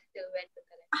correct, till when to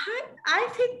correct? I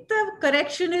think the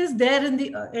correction is there in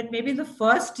the, maybe the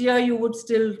first year you would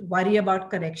still worry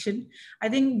about correction. I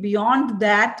think beyond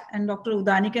that, and Dr.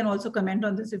 Udani can also comment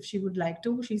on this if she would like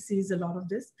to, she sees a lot of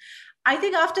this. I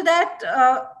think after that,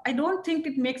 I don't think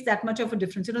it makes that much of a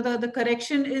difference. You know, the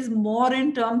correction is more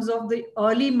in terms of the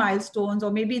early milestones, or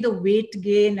maybe the weight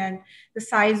gain and the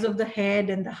size of the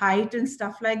head and the height and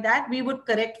stuff like that. We would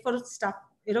correct for stuff,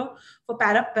 you know, for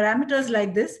parameters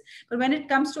like this. But when it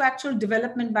comes to actual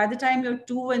development, by the time you're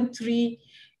 2 and 3,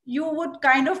 you would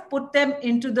kind of put them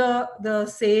into the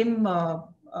same,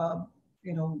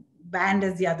 band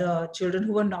as the other children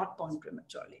who were not born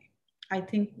prematurely. I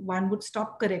think one would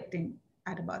stop correcting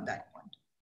at about that point.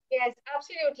 Yes,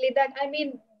 absolutely. That, I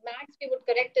mean, max we would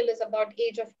correct till is about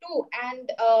age of 2. And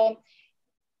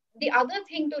the other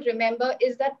thing to remember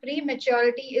is that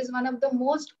prematurity is one of the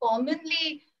most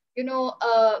commonly,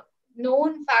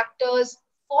 known factors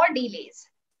for delays.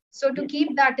 So to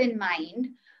keep that in mind,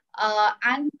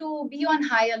 and to be on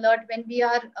high alert when we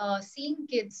are seeing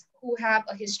kids who have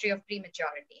a history of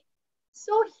prematurity.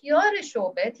 So here is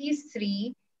Shobit, he's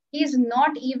 3. He's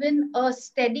not even a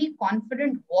steady,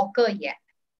 confident walker yet,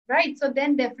 right? So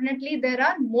then definitely there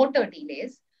are motor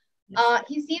delays.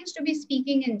 He seems to be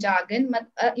speaking in jargon. But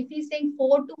if he's saying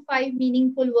 4 to 5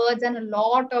 meaningful words and a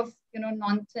lot of,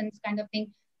 nonsense kind of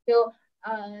thing. So,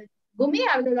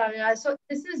 so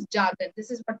this is jargon. This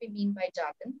is what we mean by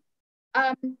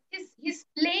jargon. He's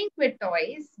playing with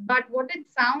toys, but what it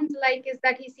sounds like is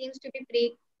that he seems to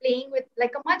be playing with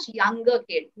like a much younger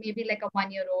kid, maybe like a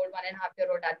 1-year-old,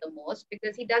 1.5-year-old at the most,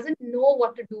 because he doesn't know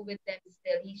what to do with them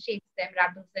still. He shakes them,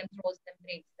 rattles them, throws them,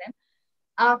 breaks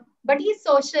them. But he's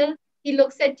social. He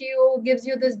looks at you, gives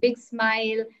you this big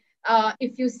smile.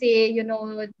 If you say,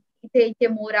 take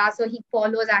mora, so he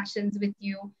follows actions with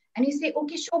you. And you say,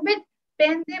 okay, Shobit,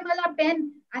 pen de mala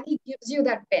pen. And he gives you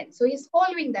that pen. So he's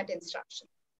following that instruction.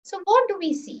 So what do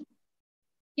we see?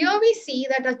 Here we see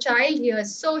that a child here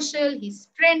is social, he's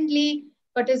friendly,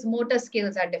 but his motor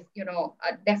skills are,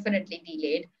 are definitely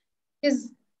delayed.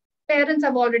 His parents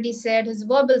have already said his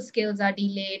verbal skills are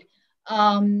delayed.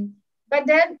 But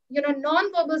then,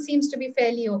 non-verbal seems to be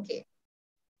fairly okay.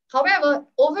 However,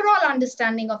 overall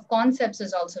understanding of concepts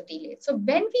is also delayed. So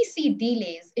when we see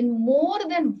delays in more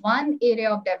than one area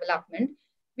of development,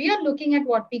 we are looking at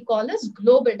what we call as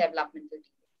global developmental delays.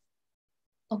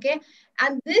 Okay,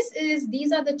 and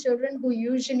these are the children who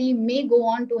usually may go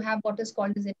on to have what is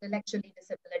called as intellectual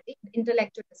disability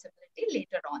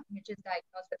later on, which is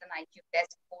diagnosed with an IQ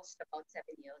test post about 7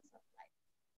 years of life.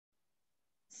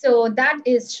 So that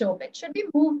is Shobit. Should we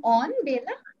move on,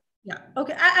 Bela? Yeah.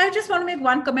 Okay. I just want to make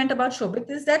one comment about Shobit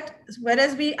is that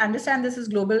whereas we understand this is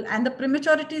global and the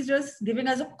prematurity is just giving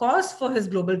us a cause for his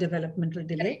global developmental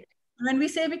delay. Right. When we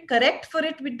say we correct for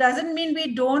it, it doesn't mean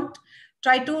we don't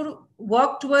try to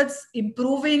work towards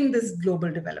improving this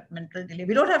global developmental delay.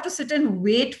 We don't have to sit and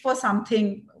wait for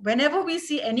something. Whenever we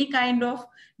see any kind of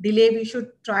delay, we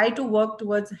should try to work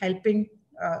towards helping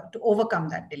to overcome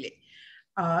that delay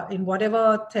in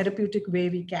whatever therapeutic way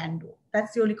we can do.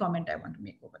 That's the only comment I want to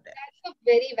make over there. That's a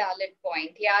very valid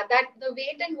point. Yeah, that the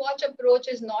wait and watch approach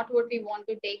is not what we want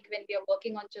to take when we are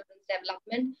working on children's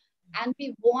development. And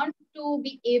we want to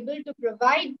be able to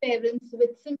provide parents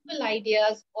with simple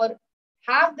ideas or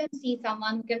have them see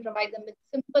someone who can provide them with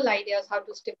simple ideas how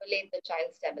to stimulate the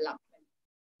child's development.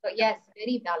 So yes,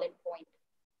 very valid point.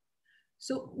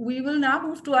 So we will now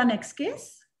move to our next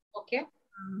case. Okay.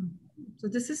 So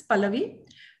this is Pallavi.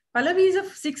 Pallavi is a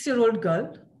 6-year-old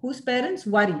girl whose parents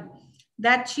worry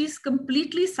that she's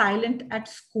completely silent at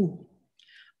school.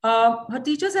 Her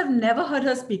teachers have never heard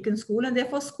her speak in school, and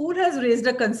therefore school has raised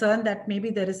a concern that maybe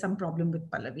there is some problem with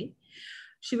Pallavi.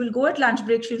 She will go at lunch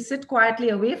break, she'll sit quietly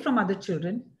away from other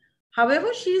children.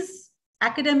 However, she's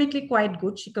academically quite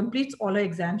good. She completes all her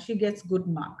exams, she gets good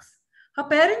marks. Her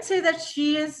parents say that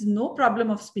she has no problem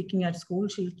of speaking at school.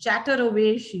 She'll chatter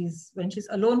away when she's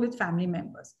alone with family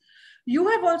members. You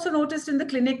have also noticed in the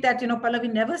clinic that,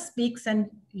 Pallavi never speaks, and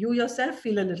you yourself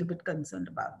feel a little bit concerned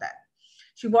about that.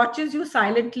 She watches you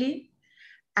silently,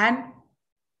 and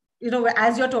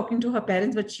as you're talking to her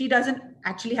parents, but she doesn't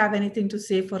actually have anything to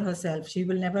say for herself. She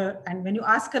will never, and when you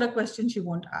ask her a question, she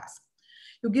won't ask.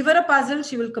 You give her a puzzle,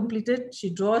 she will complete it.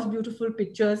 She draws beautiful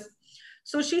pictures.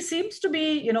 So she seems to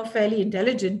be, fairly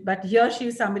intelligent, but here she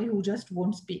is somebody who just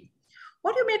won't speak.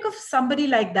 What do you make of somebody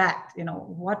like that?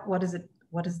 What is it?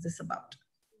 What is this about?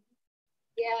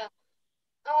 Yeah.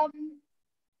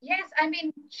 Yes, I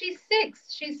mean, she's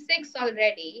 6. She's 6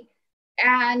 already.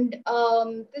 And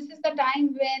this is the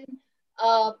time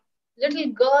when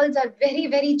little girls are very,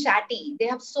 very chatty. They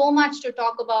have so much to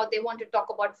talk about. They want to talk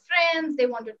about friends. They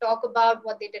want to talk about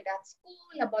what they did at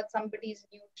school, about somebody's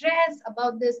new dress,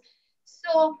 about this.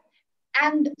 So,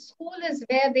 and school is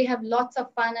where they have lots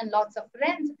of fun and lots of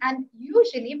friends. And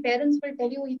usually parents will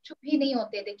tell you, "Chup hi nahi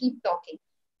hote," they keep talking.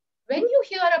 When you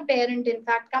hear a parent, in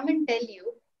fact, come and tell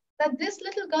you that this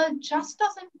little girl just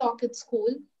doesn't talk at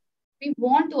school, we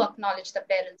want to acknowledge the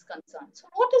parents' concern. So,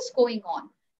 what is going on?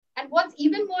 And what's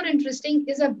even more interesting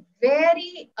is a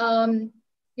very,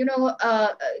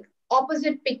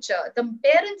 opposite picture. The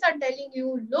parents are telling you,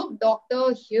 "Look,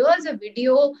 doctor, here's a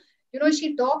video.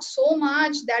 She talked so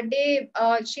much that day.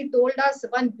 She told us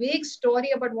one big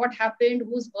story about what happened,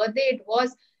 whose birthday it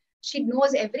was. She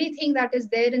knows everything that is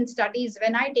there in studies.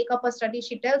 When I take up a study,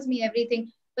 she tells me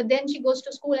everything. But then she goes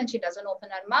to school and she doesn't open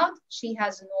her mouth. She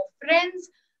has no friends.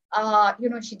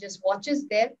 She just watches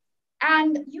there.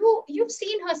 And you've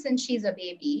seen her since she's a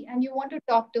baby, and you want to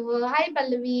talk to her. Hi,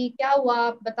 Pallavi, kya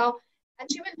hua? Batao.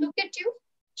 And she will look at you.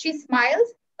 She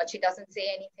smiles, but she doesn't say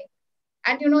anything.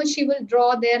 And she will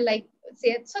draw there, like, say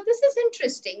it. So this is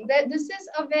interesting. This is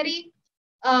a very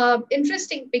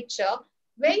interesting picture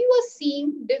where you are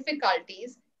seeing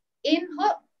difficulties in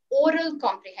her oral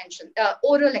comprehension,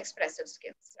 oral expressive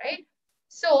skills, right?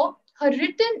 So her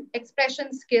written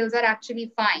expression skills are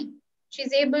actually fine.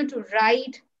 She's able to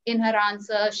write in her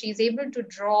answer. She's able to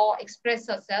draw, express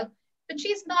herself, but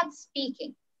she's not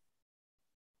speaking.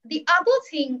 The other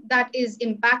thing that is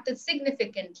impacted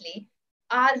significantly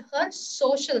are her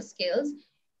social skills,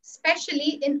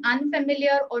 especially in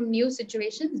unfamiliar or new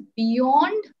situations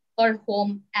beyond her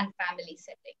home and family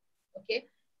setting. Okay.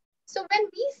 So when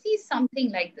we see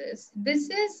something like this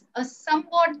is a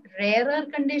somewhat rarer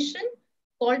condition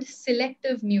called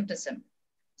selective mutism.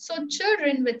 So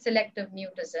children with selective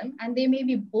mutism, and they may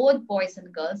be both boys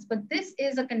and girls, but this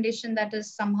is a condition that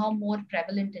is somehow more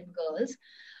prevalent in girls.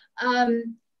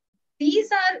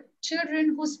 These are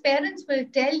children whose parents will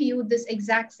tell you this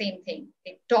exact same thing.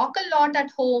 They talk a lot at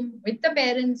home with the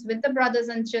parents, with the brothers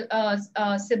and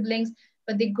siblings,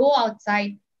 but they go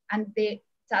outside and it's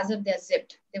as if they're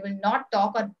zipped. They will not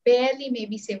talk or barely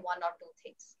maybe say one or two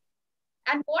things.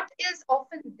 And what is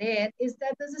often there is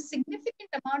that there's a significant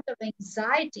amount of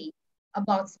anxiety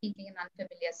about speaking in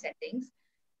unfamiliar settings.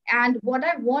 And what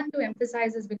I want to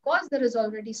emphasize is because there is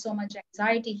already so much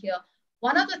anxiety here,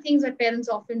 one of the things that parents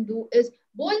often do is,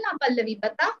 "Bolna Pallavi,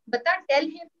 bata, tell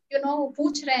him,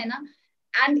 pooch rahe na."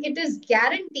 And it is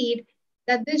guaranteed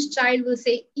that this child will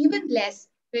say even less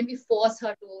when we force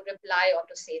her to reply or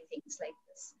to say things like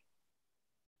this.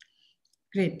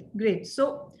 Great.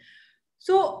 So,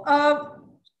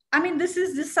 I mean, this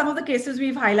is some of the cases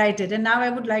we've highlighted, and now I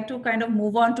would like to kind of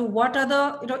move on to what are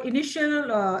the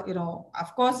initial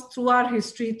of course through our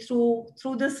history,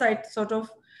 through this sort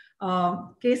of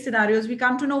case scenarios, we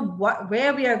come to know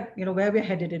where we are, where we're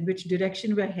headed, in which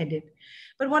direction we're headed.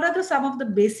 But what are some of the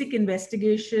basic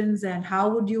investigations, and how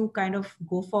would you kind of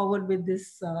go forward with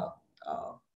this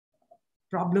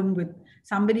problem with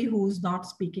somebody who's not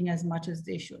speaking as much as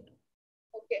they should?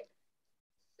 Okay.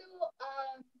 So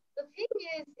the thing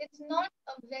is, it's not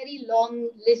a very long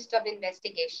list of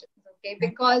investigations, okay?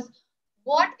 Because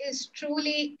what is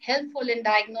truly helpful in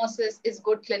diagnosis is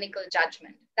good clinical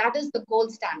judgment. That is the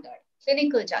gold standard,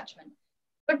 clinical judgment.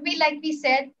 But like we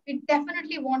said, we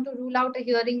definitely want to rule out a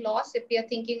hearing loss if we are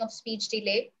thinking of speech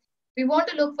delay. We want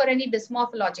to look for any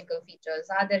dysmorphological features.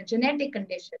 Are there genetic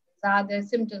conditions? Are there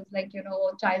symptoms like,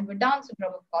 a child with Down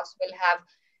syndrome, of course, will have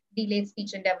delayed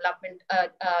speech and development,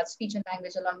 speech and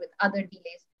language along with other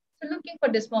delays. So looking for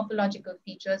dysmorphological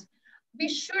features. We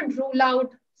should rule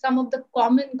out some of the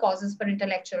common causes for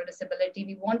intellectual disability.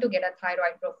 We want to get a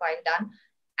thyroid profile done.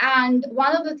 And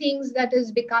one of the things that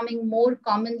is becoming more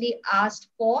commonly asked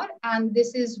for, and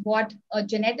this is what a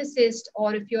geneticist,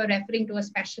 or if you're referring to a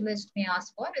specialist, may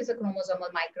ask for, is a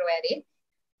chromosomal microarray.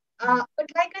 But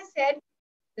like I said,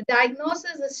 the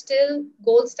diagnosis is still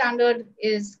gold standard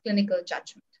is clinical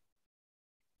judgment.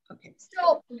 Okay.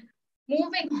 So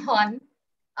moving on,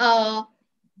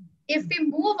 if we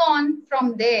move on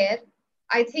from there,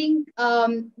 I think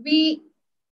the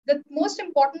most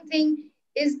important thing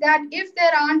is that if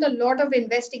there aren't a lot of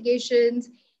investigations,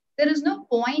 there is no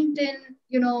point in,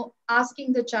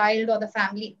 asking the child or the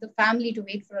family to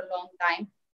wait for a long time.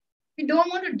 We don't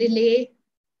want to delay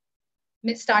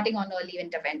starting on early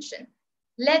intervention.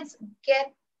 Let's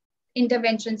get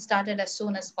intervention started as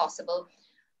soon as possible.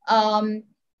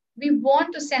 We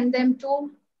want to send them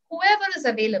to whoever is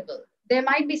available. There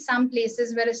might be some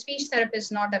places where a speech therapist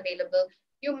is not available.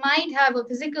 You might have a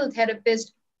physical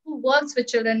therapist who works with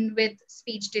children with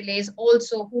speech delays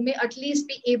also, who may at least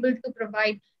be able to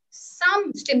provide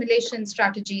some stimulation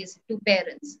strategies to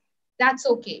parents. That's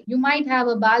okay. You might have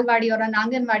a Balwadi or an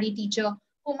Anganwadi teacher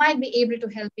who might be able to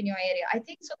help in your area. I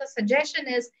think so. The suggestion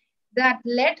is that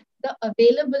let the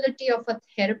availability of a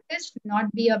therapist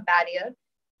not be a barrier,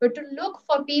 but to look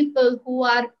for people who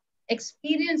are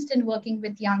experienced in working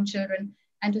with young children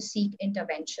and to seek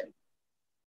intervention.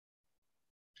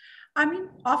 I mean,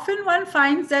 often one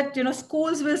finds that,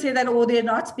 schools will say that, oh, they're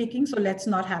not speaking, so let's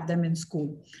not have them in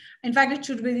school. In fact, it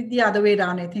should be the other way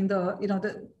around. I think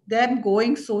them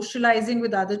going socializing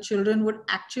with other children would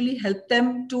actually help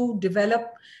them to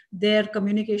develop their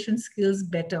communication skills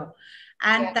better.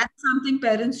 And that's something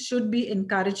parents should be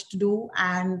encouraged to do,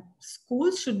 and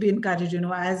schools should be encouraged,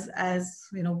 as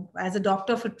a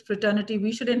doctor fraternity,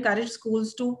 we should encourage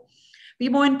schools to be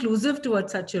more inclusive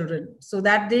towards our children so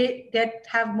that they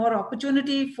have more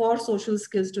opportunity for social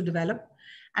skills to develop,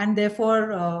 and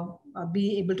therefore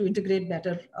be able to integrate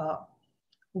better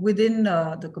within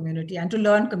the community and to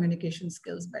learn communication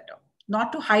skills better,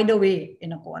 not to hide away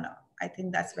in a corner. I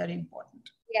think that's very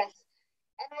important. Yes.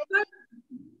 And I think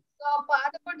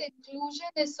part about inclusion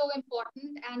is so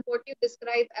important, and what you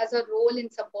describe as a role in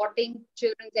supporting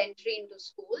children's entry into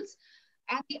schools.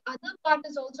 And the other part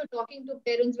is also talking to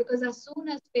parents, because as soon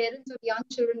as parents of young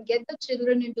children get the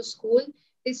children into school,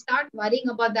 they start worrying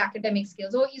about the academic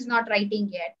skills. Oh, he's not writing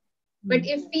yet. But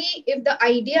if the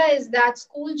idea is that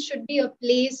school should be a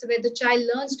place where the child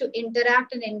learns to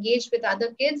interact and engage with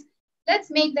other kids, let's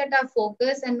make that our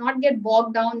focus and not get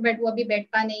bogged down by wo abhi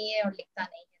baithta nahi hai aur likhta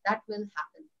nahi hai. That will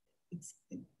happen.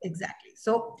 Exactly.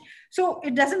 So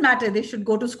it doesn't matter. They should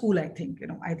go to school, I think.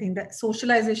 I think that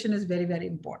socialization is very, very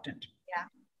important.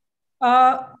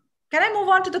 Yeah. Can I move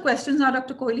on to the questions now,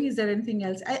 Dr. Koyeli? Is there anything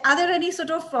else? Are there any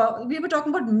sort of, we were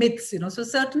talking about myths, so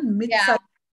certain myths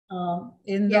are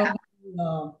in the,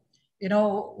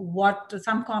 what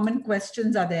some common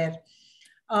questions are there.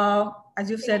 As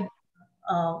you've said,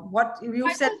 what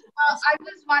you've said. I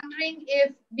was wondering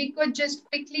if we could just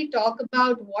quickly talk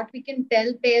about what we can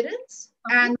tell parents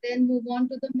and then move on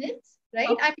to the myths,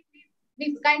 right? I mean,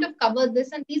 we've kind of covered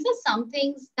this, and these are some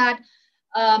things that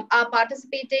our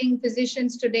participating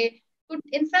physicians today could,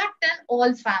 in fact, tell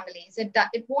all families.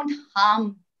 It won't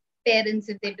harm parents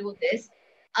if they do this.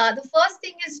 The first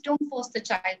thing is, don't force the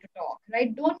child to talk,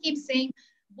 right? Don't keep saying,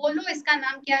 bolo iska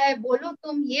naam kya hai, bolo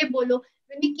tum ye bolo.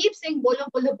 When we keep saying bolo,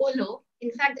 bolo, bolo,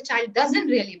 in fact, the child doesn't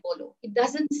really bolo. It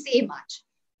doesn't say much.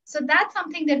 So that's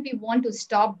something that we want to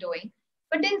stop doing.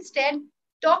 But instead,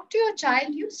 talk to your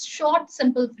child, use short,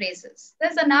 simple phrases.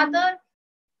 There's another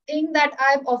thing that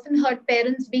I've often heard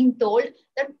parents being told,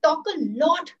 that talk a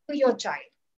lot to your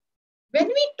child. When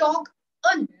we talk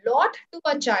a lot to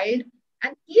a child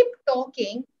and keep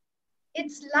talking,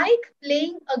 it's like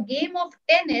playing a game of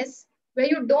tennis where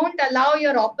you don't allow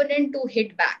your opponent to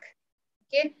hit back.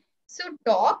 Okay, so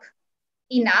talk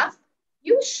enough,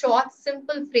 use short,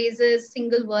 simple phrases,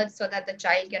 single words so that the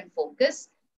child can focus.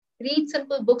 Read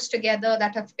simple books together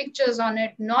that have pictures on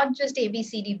it, not just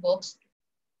ABCD books.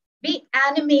 Be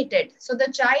animated so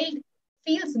the child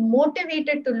feels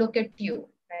motivated to look at you,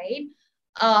 right?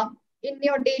 In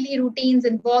your daily routines,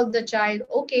 involve the child.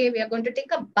 Okay, we are going to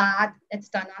take a bath. Let's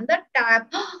turn on the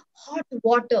tap. Hot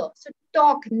water. So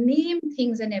talk, name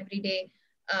things in everyday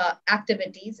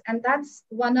activities. And that's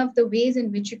one of the ways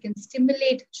in which you can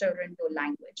stimulate children to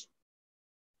language.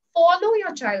 Follow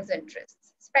your child's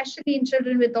interests, especially in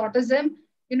children with autism.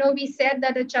 We said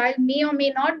that a child may or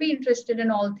may not be interested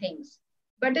in all things,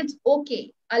 but it's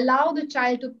okay. Allow the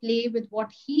child to play with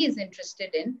what he is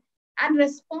interested in and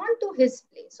respond to his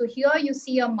play. So here you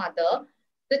see a mother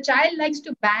The child likes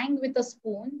to bang with a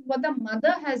spoon. What the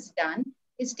mother has done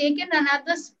is taken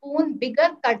another spoon, bigger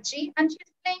kachchi, and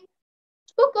she's playing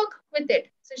cook with it.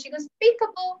 So she goes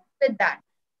peekaboo with that.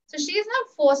 So she is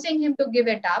not forcing him to give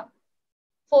it up,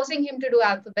 forcing him to do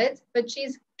alphabets, but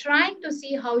she's trying to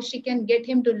see how she can get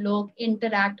him to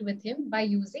interact with him by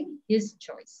using his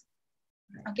choice.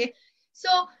 Okay.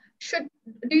 So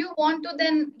do you want to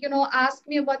then, ask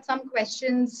me about some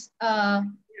questions? Yeah.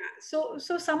 So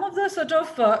some of the sort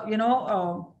of,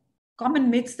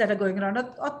 common myths that are going around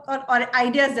or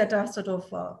ideas that are sort of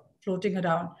floating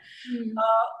around.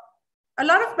 A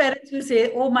lot of parents will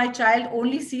say, oh, my child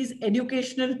only sees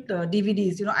educational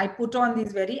DVDs. I put on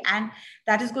these and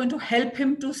that is going to help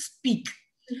him to speak.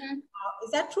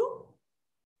 Is that true?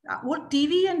 Would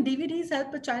TV and DVDs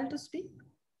help a child to speak?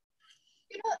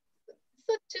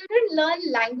 So children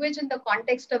learn language in the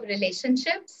context of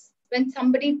relationships. When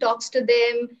somebody talks to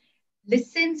them,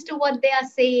 listens to what they are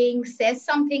saying, says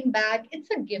something back, it's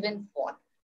a given form.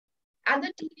 And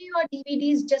the TV or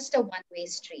DVD is just a one-way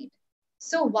street.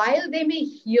 So while they may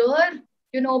hear,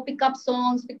 pick up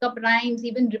songs, pick up rhymes,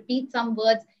 even repeat some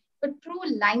words, but true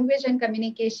language and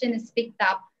communication is picked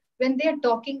up when they're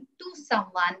talking to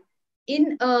someone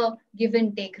in a give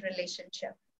and take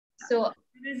relationship. So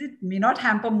it may not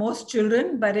hamper most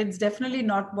children, but it's definitely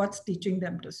not what's teaching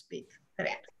them to speak.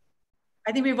 Correct.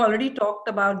 I think we've already talked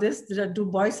about this. Do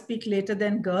boys speak later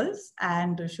than girls?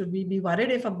 And should we be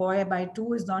worried if a boy by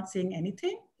 2 is not saying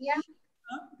anything? Yeah.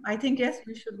 I think, yes,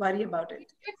 we should worry about it. We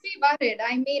should be worried.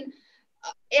 I mean,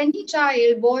 any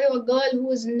child, boy or girl,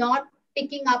 who is not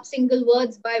picking up single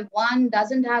words by 1,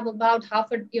 doesn't have about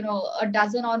a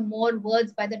dozen or more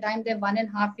words by the time they're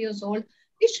 1.5 years old,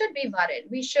 we should be worried.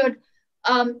 We should,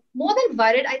 more than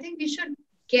worried, I think we should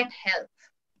get help.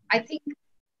 I think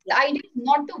the idea is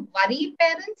not to worry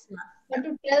parents, but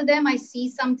to tell them, I see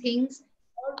some things.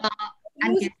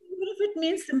 Even if it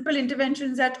means simple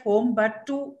interventions at home, but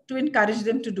to encourage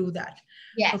them to do that.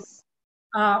 Yes.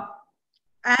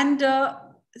 And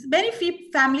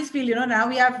many families feel, now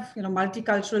we have,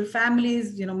 multicultural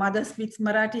families, mother speaks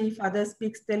Marathi, father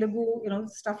speaks Telugu,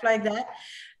 stuff like that.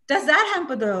 Does that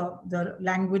hamper the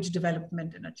language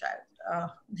development in a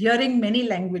child? Hearing many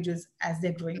languages as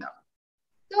they're growing up.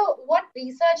 So what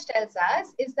research tells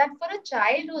us is that for a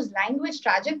child whose language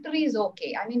trajectory is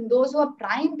okay, I mean, those who are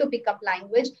primed to pick up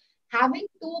language, having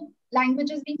 2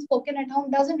 languages being spoken at home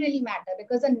doesn't really matter,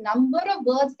 because the number of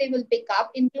words they will pick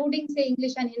up, including say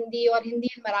English and Hindi or Hindi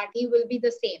and Marathi, will be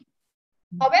the same.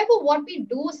 However, what we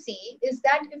do see is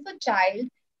that if a child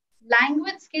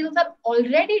language skills are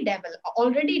already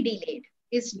delayed,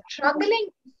 is struggling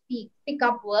to pick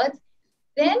up words,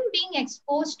 then being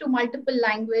exposed to multiple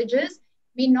languages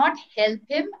may not help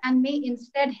him and may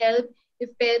instead help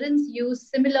if parents use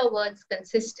similar words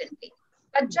consistently.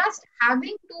 But just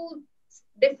having 2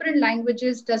 different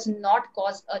languages does not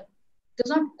cause a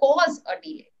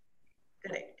delay.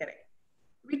 Correct.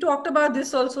 We talked about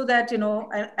this also, that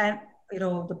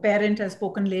the parent has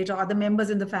spoken late, or other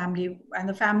members in the family, and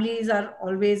the families are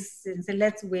always say,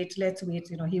 let's wait,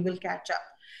 he will catch up.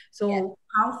 So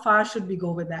how far should we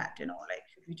go with that? Should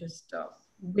we just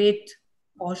wait,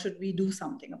 or should we do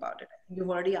something about it? I think you've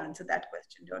already answered that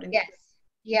question during. Yes.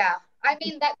 Yeah. I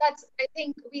mean, that's, I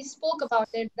think we spoke about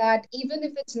it, that even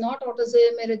if it's not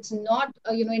autism, or it's not,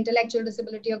 intellectual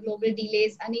disability or global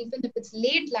delays, and even if it's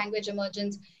late language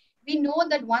emergence, we know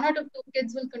that 1 out of 2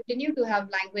 kids will continue to have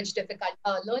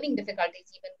learning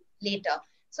difficulties even later.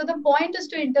 So the point is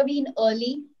to intervene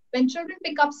early. When children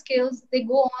pick up skills, they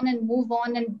go on and move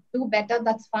on and do better.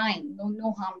 That's fine.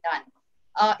 No harm done.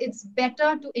 It's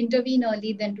better to intervene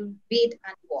early than to wait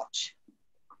and watch.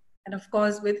 And of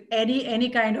course, with any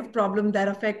kind of problem that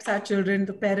affects our children,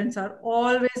 the parents are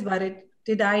always worried,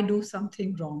 did I do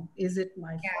something wrong? Is it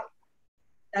my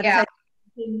fault?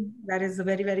 That is a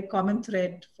very, very common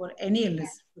thread for any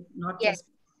illness, not just.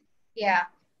 Yeah.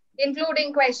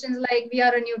 Including questions like, we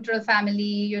are a neutral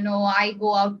family, I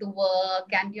go out to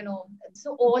work, and,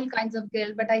 so all kinds of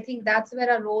guilt. But I think that's where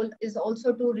our role is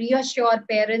also to reassure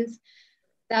parents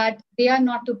that they are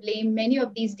not to blame. Many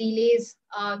of these delays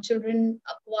children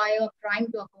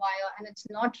trying to acquire, and it's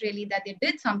not really that they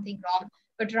did something wrong,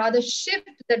 but rather shift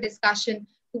the discussion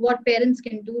to what parents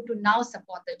can do to now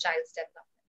support the child's development.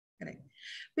 Correct.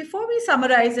 Before we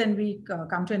summarize and we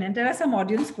come to an end, there are some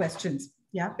audience questions.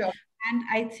 Yeah. Sure. And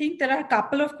I think there are a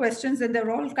couple of questions, and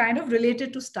they're all kind of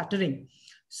related to stuttering.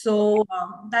 So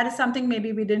that is something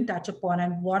maybe we didn't touch upon.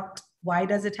 And why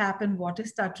does it happen? What is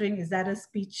stuttering? Is that a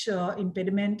speech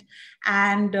impediment?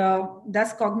 And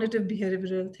does cognitive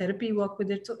behavioral therapy work with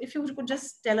it? So if you could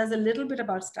just tell us a little bit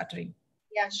about stuttering.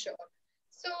 Yeah, sure.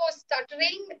 So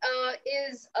stuttering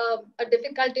is a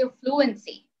difficulty of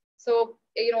fluency. So,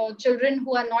 children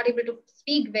who are not able to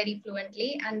speak very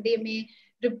fluently and they may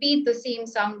repeat the same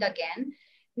sound again.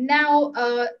 Now,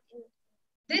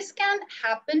 this can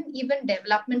happen even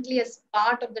developmentally as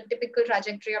part of the typical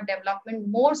trajectory of development,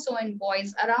 more so in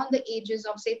boys around the ages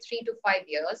of, say, 3 to 5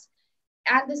 years.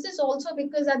 And this is also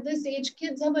because at this age,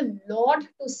 kids have a lot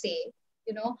to say,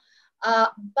 you know,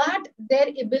 but their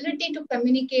ability to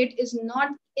communicate is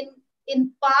not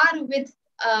in par with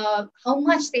how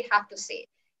much they have to say.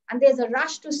 And there's a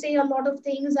rush to say a lot of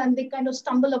things, and they kind of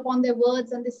stumble upon their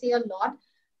words and they say a lot.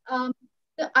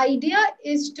 The idea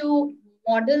is to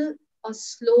model a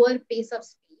slower pace of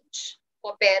speech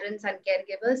for parents and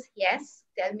caregivers. Yes,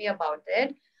 tell me about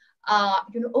it.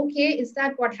 Okay, is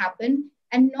that what happened?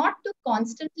 And not to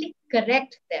constantly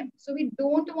correct them. So we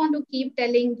don't want to keep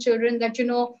telling children that,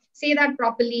 say that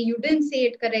properly, you didn't say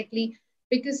it correctly,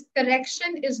 because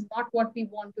correction is not what we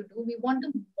want to do. We want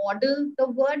to model the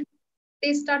word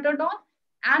they stuttered on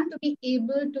and to be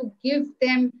able to give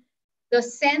them the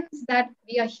sense that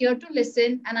we are here to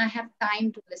listen and I have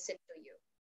time to listen to you.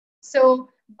 So,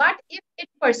 but if it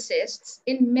persists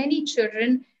in many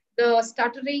children, the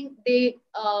stuttering, they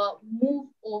move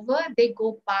over, they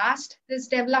go past this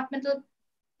developmental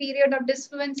period of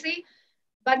disfluency.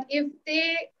 But if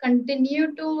they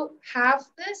continue to have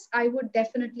this, I would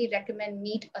definitely recommend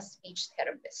meet a speech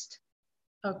therapist.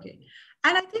 Okay.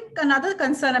 And I think another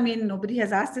concern, I mean, nobody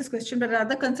has asked this question, but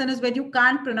another concern is when you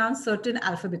can't pronounce certain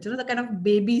alphabets, the kind of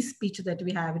baby speech that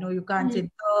we have, you can't say g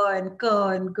and k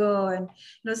and g and,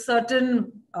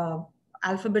 certain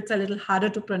alphabets are a little harder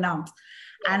to pronounce.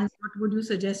 Yes. And what would you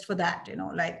suggest for that,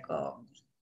 Right.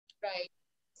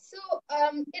 So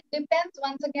it depends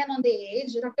once again on the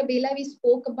age. Dr. Bela, we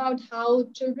spoke about how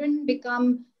children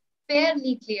become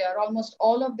fairly clear. Almost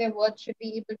all of their words should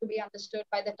be able to be understood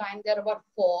by the time they're about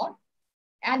 4.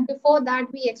 And before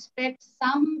that, we expect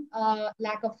some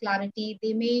lack of clarity.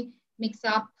 They may mix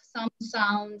up some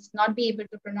sounds, not be able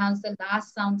to pronounce the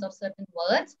last sounds of certain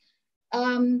words.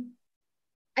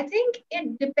 I think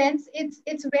it depends.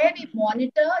 It's where we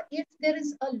monitor. If there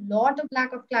is a lot of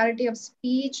lack of clarity of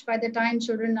speech by the time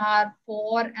children are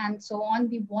 4 and so on,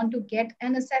 we want to get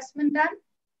an assessment done.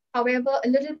 However, a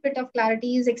little bit of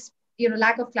clarity is,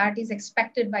 lack of clarity is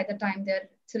expected by the time they're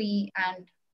 3 and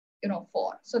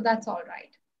 4. So that's all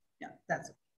right. Yeah, that's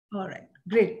all right.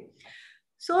 Great.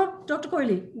 So, Dr.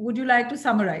 Koyeli, would you like to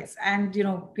summarize and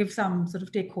give some sort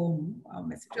of take-home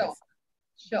messages?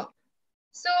 Sure.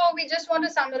 So we just want to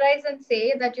summarize and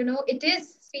say that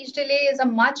speech delay is a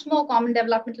much more common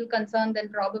developmental concern than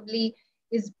probably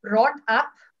is brought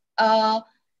up,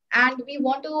 and we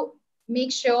want to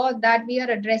make sure that we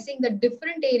are addressing the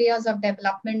different areas of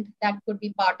development that could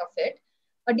be part of it.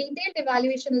 A detailed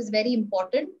evaluation is very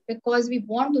important because we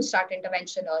want to start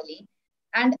intervention early.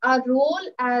 And our role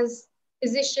as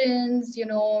physicians,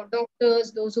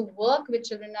 doctors, those who work with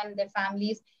children and their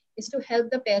families is to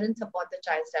help the parents support the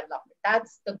child's development.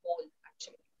 That's the goal,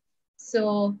 actually.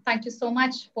 So thank you so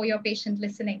much for your patient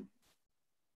listening.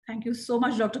 Thank you so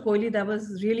much, Dr. Koyeli. That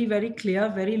was really very clear,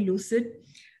 very lucid.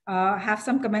 Have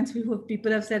some comments.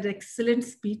 People have said excellent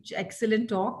speech, excellent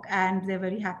talk, and they're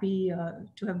very happy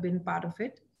to have been part of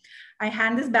it. I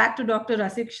hand this back to Dr.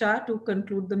 Rasik Shah to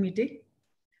conclude the meeting.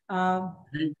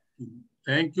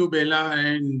 Thank you, Bela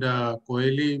and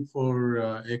Koyeli,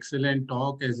 for excellent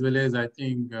talk, as well as I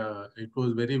think it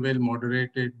was very well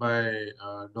moderated by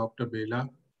Dr. Bela.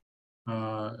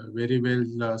 Very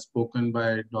well spoken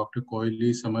by Dr.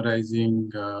 Koyeli, summarizing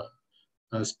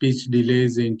speech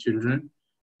delays in children.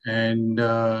 And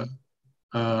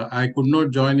I could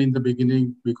not join in the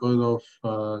beginning because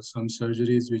of some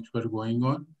surgeries which were going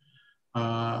on.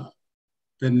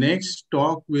 The next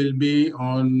talk will be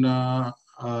on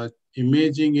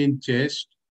imaging in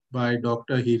chest by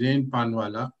Dr. Hiren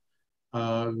Panwala.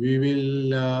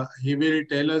 He will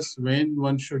tell us when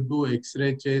one should do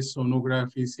X-ray chest,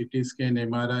 sonography, CT scan,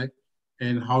 MRI,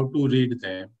 and how to read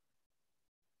them.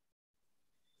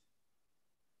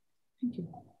 Thank you.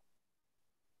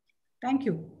 Thank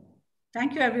you.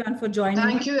 Thank you, everyone, for joining.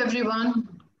 Thank you, everyone.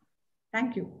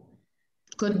 Thank you.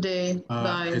 Good day.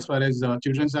 Bye. As far as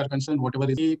children are concerned, whatever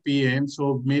is 3 p.m.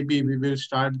 So maybe we will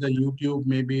start the YouTube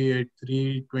maybe at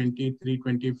 3:20,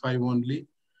 3:25 only.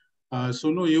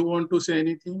 Sonu, you want to say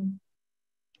anything?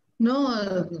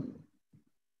 No,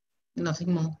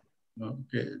 nothing more.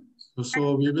 Okay.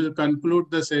 So we will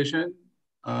conclude the session.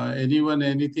 Anyone,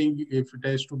 anything, if it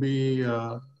has to be,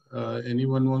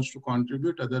 anyone wants to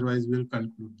contribute, otherwise we'll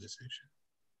conclude the session.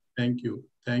 Thank you.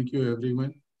 Thank you,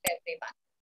 everyone. Everyone.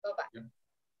 Bye-bye. Yeah.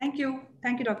 Thank you.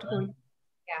 Thank you, Dr. Koyeli.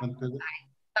 Yeah.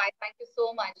 Bye. Thank you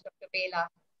so much, Dr. Bela.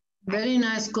 Very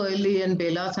nice, Koyeli and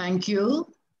Bela. Thank you.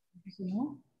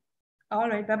 All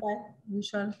right. Bye-bye. We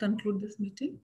shall conclude this meeting.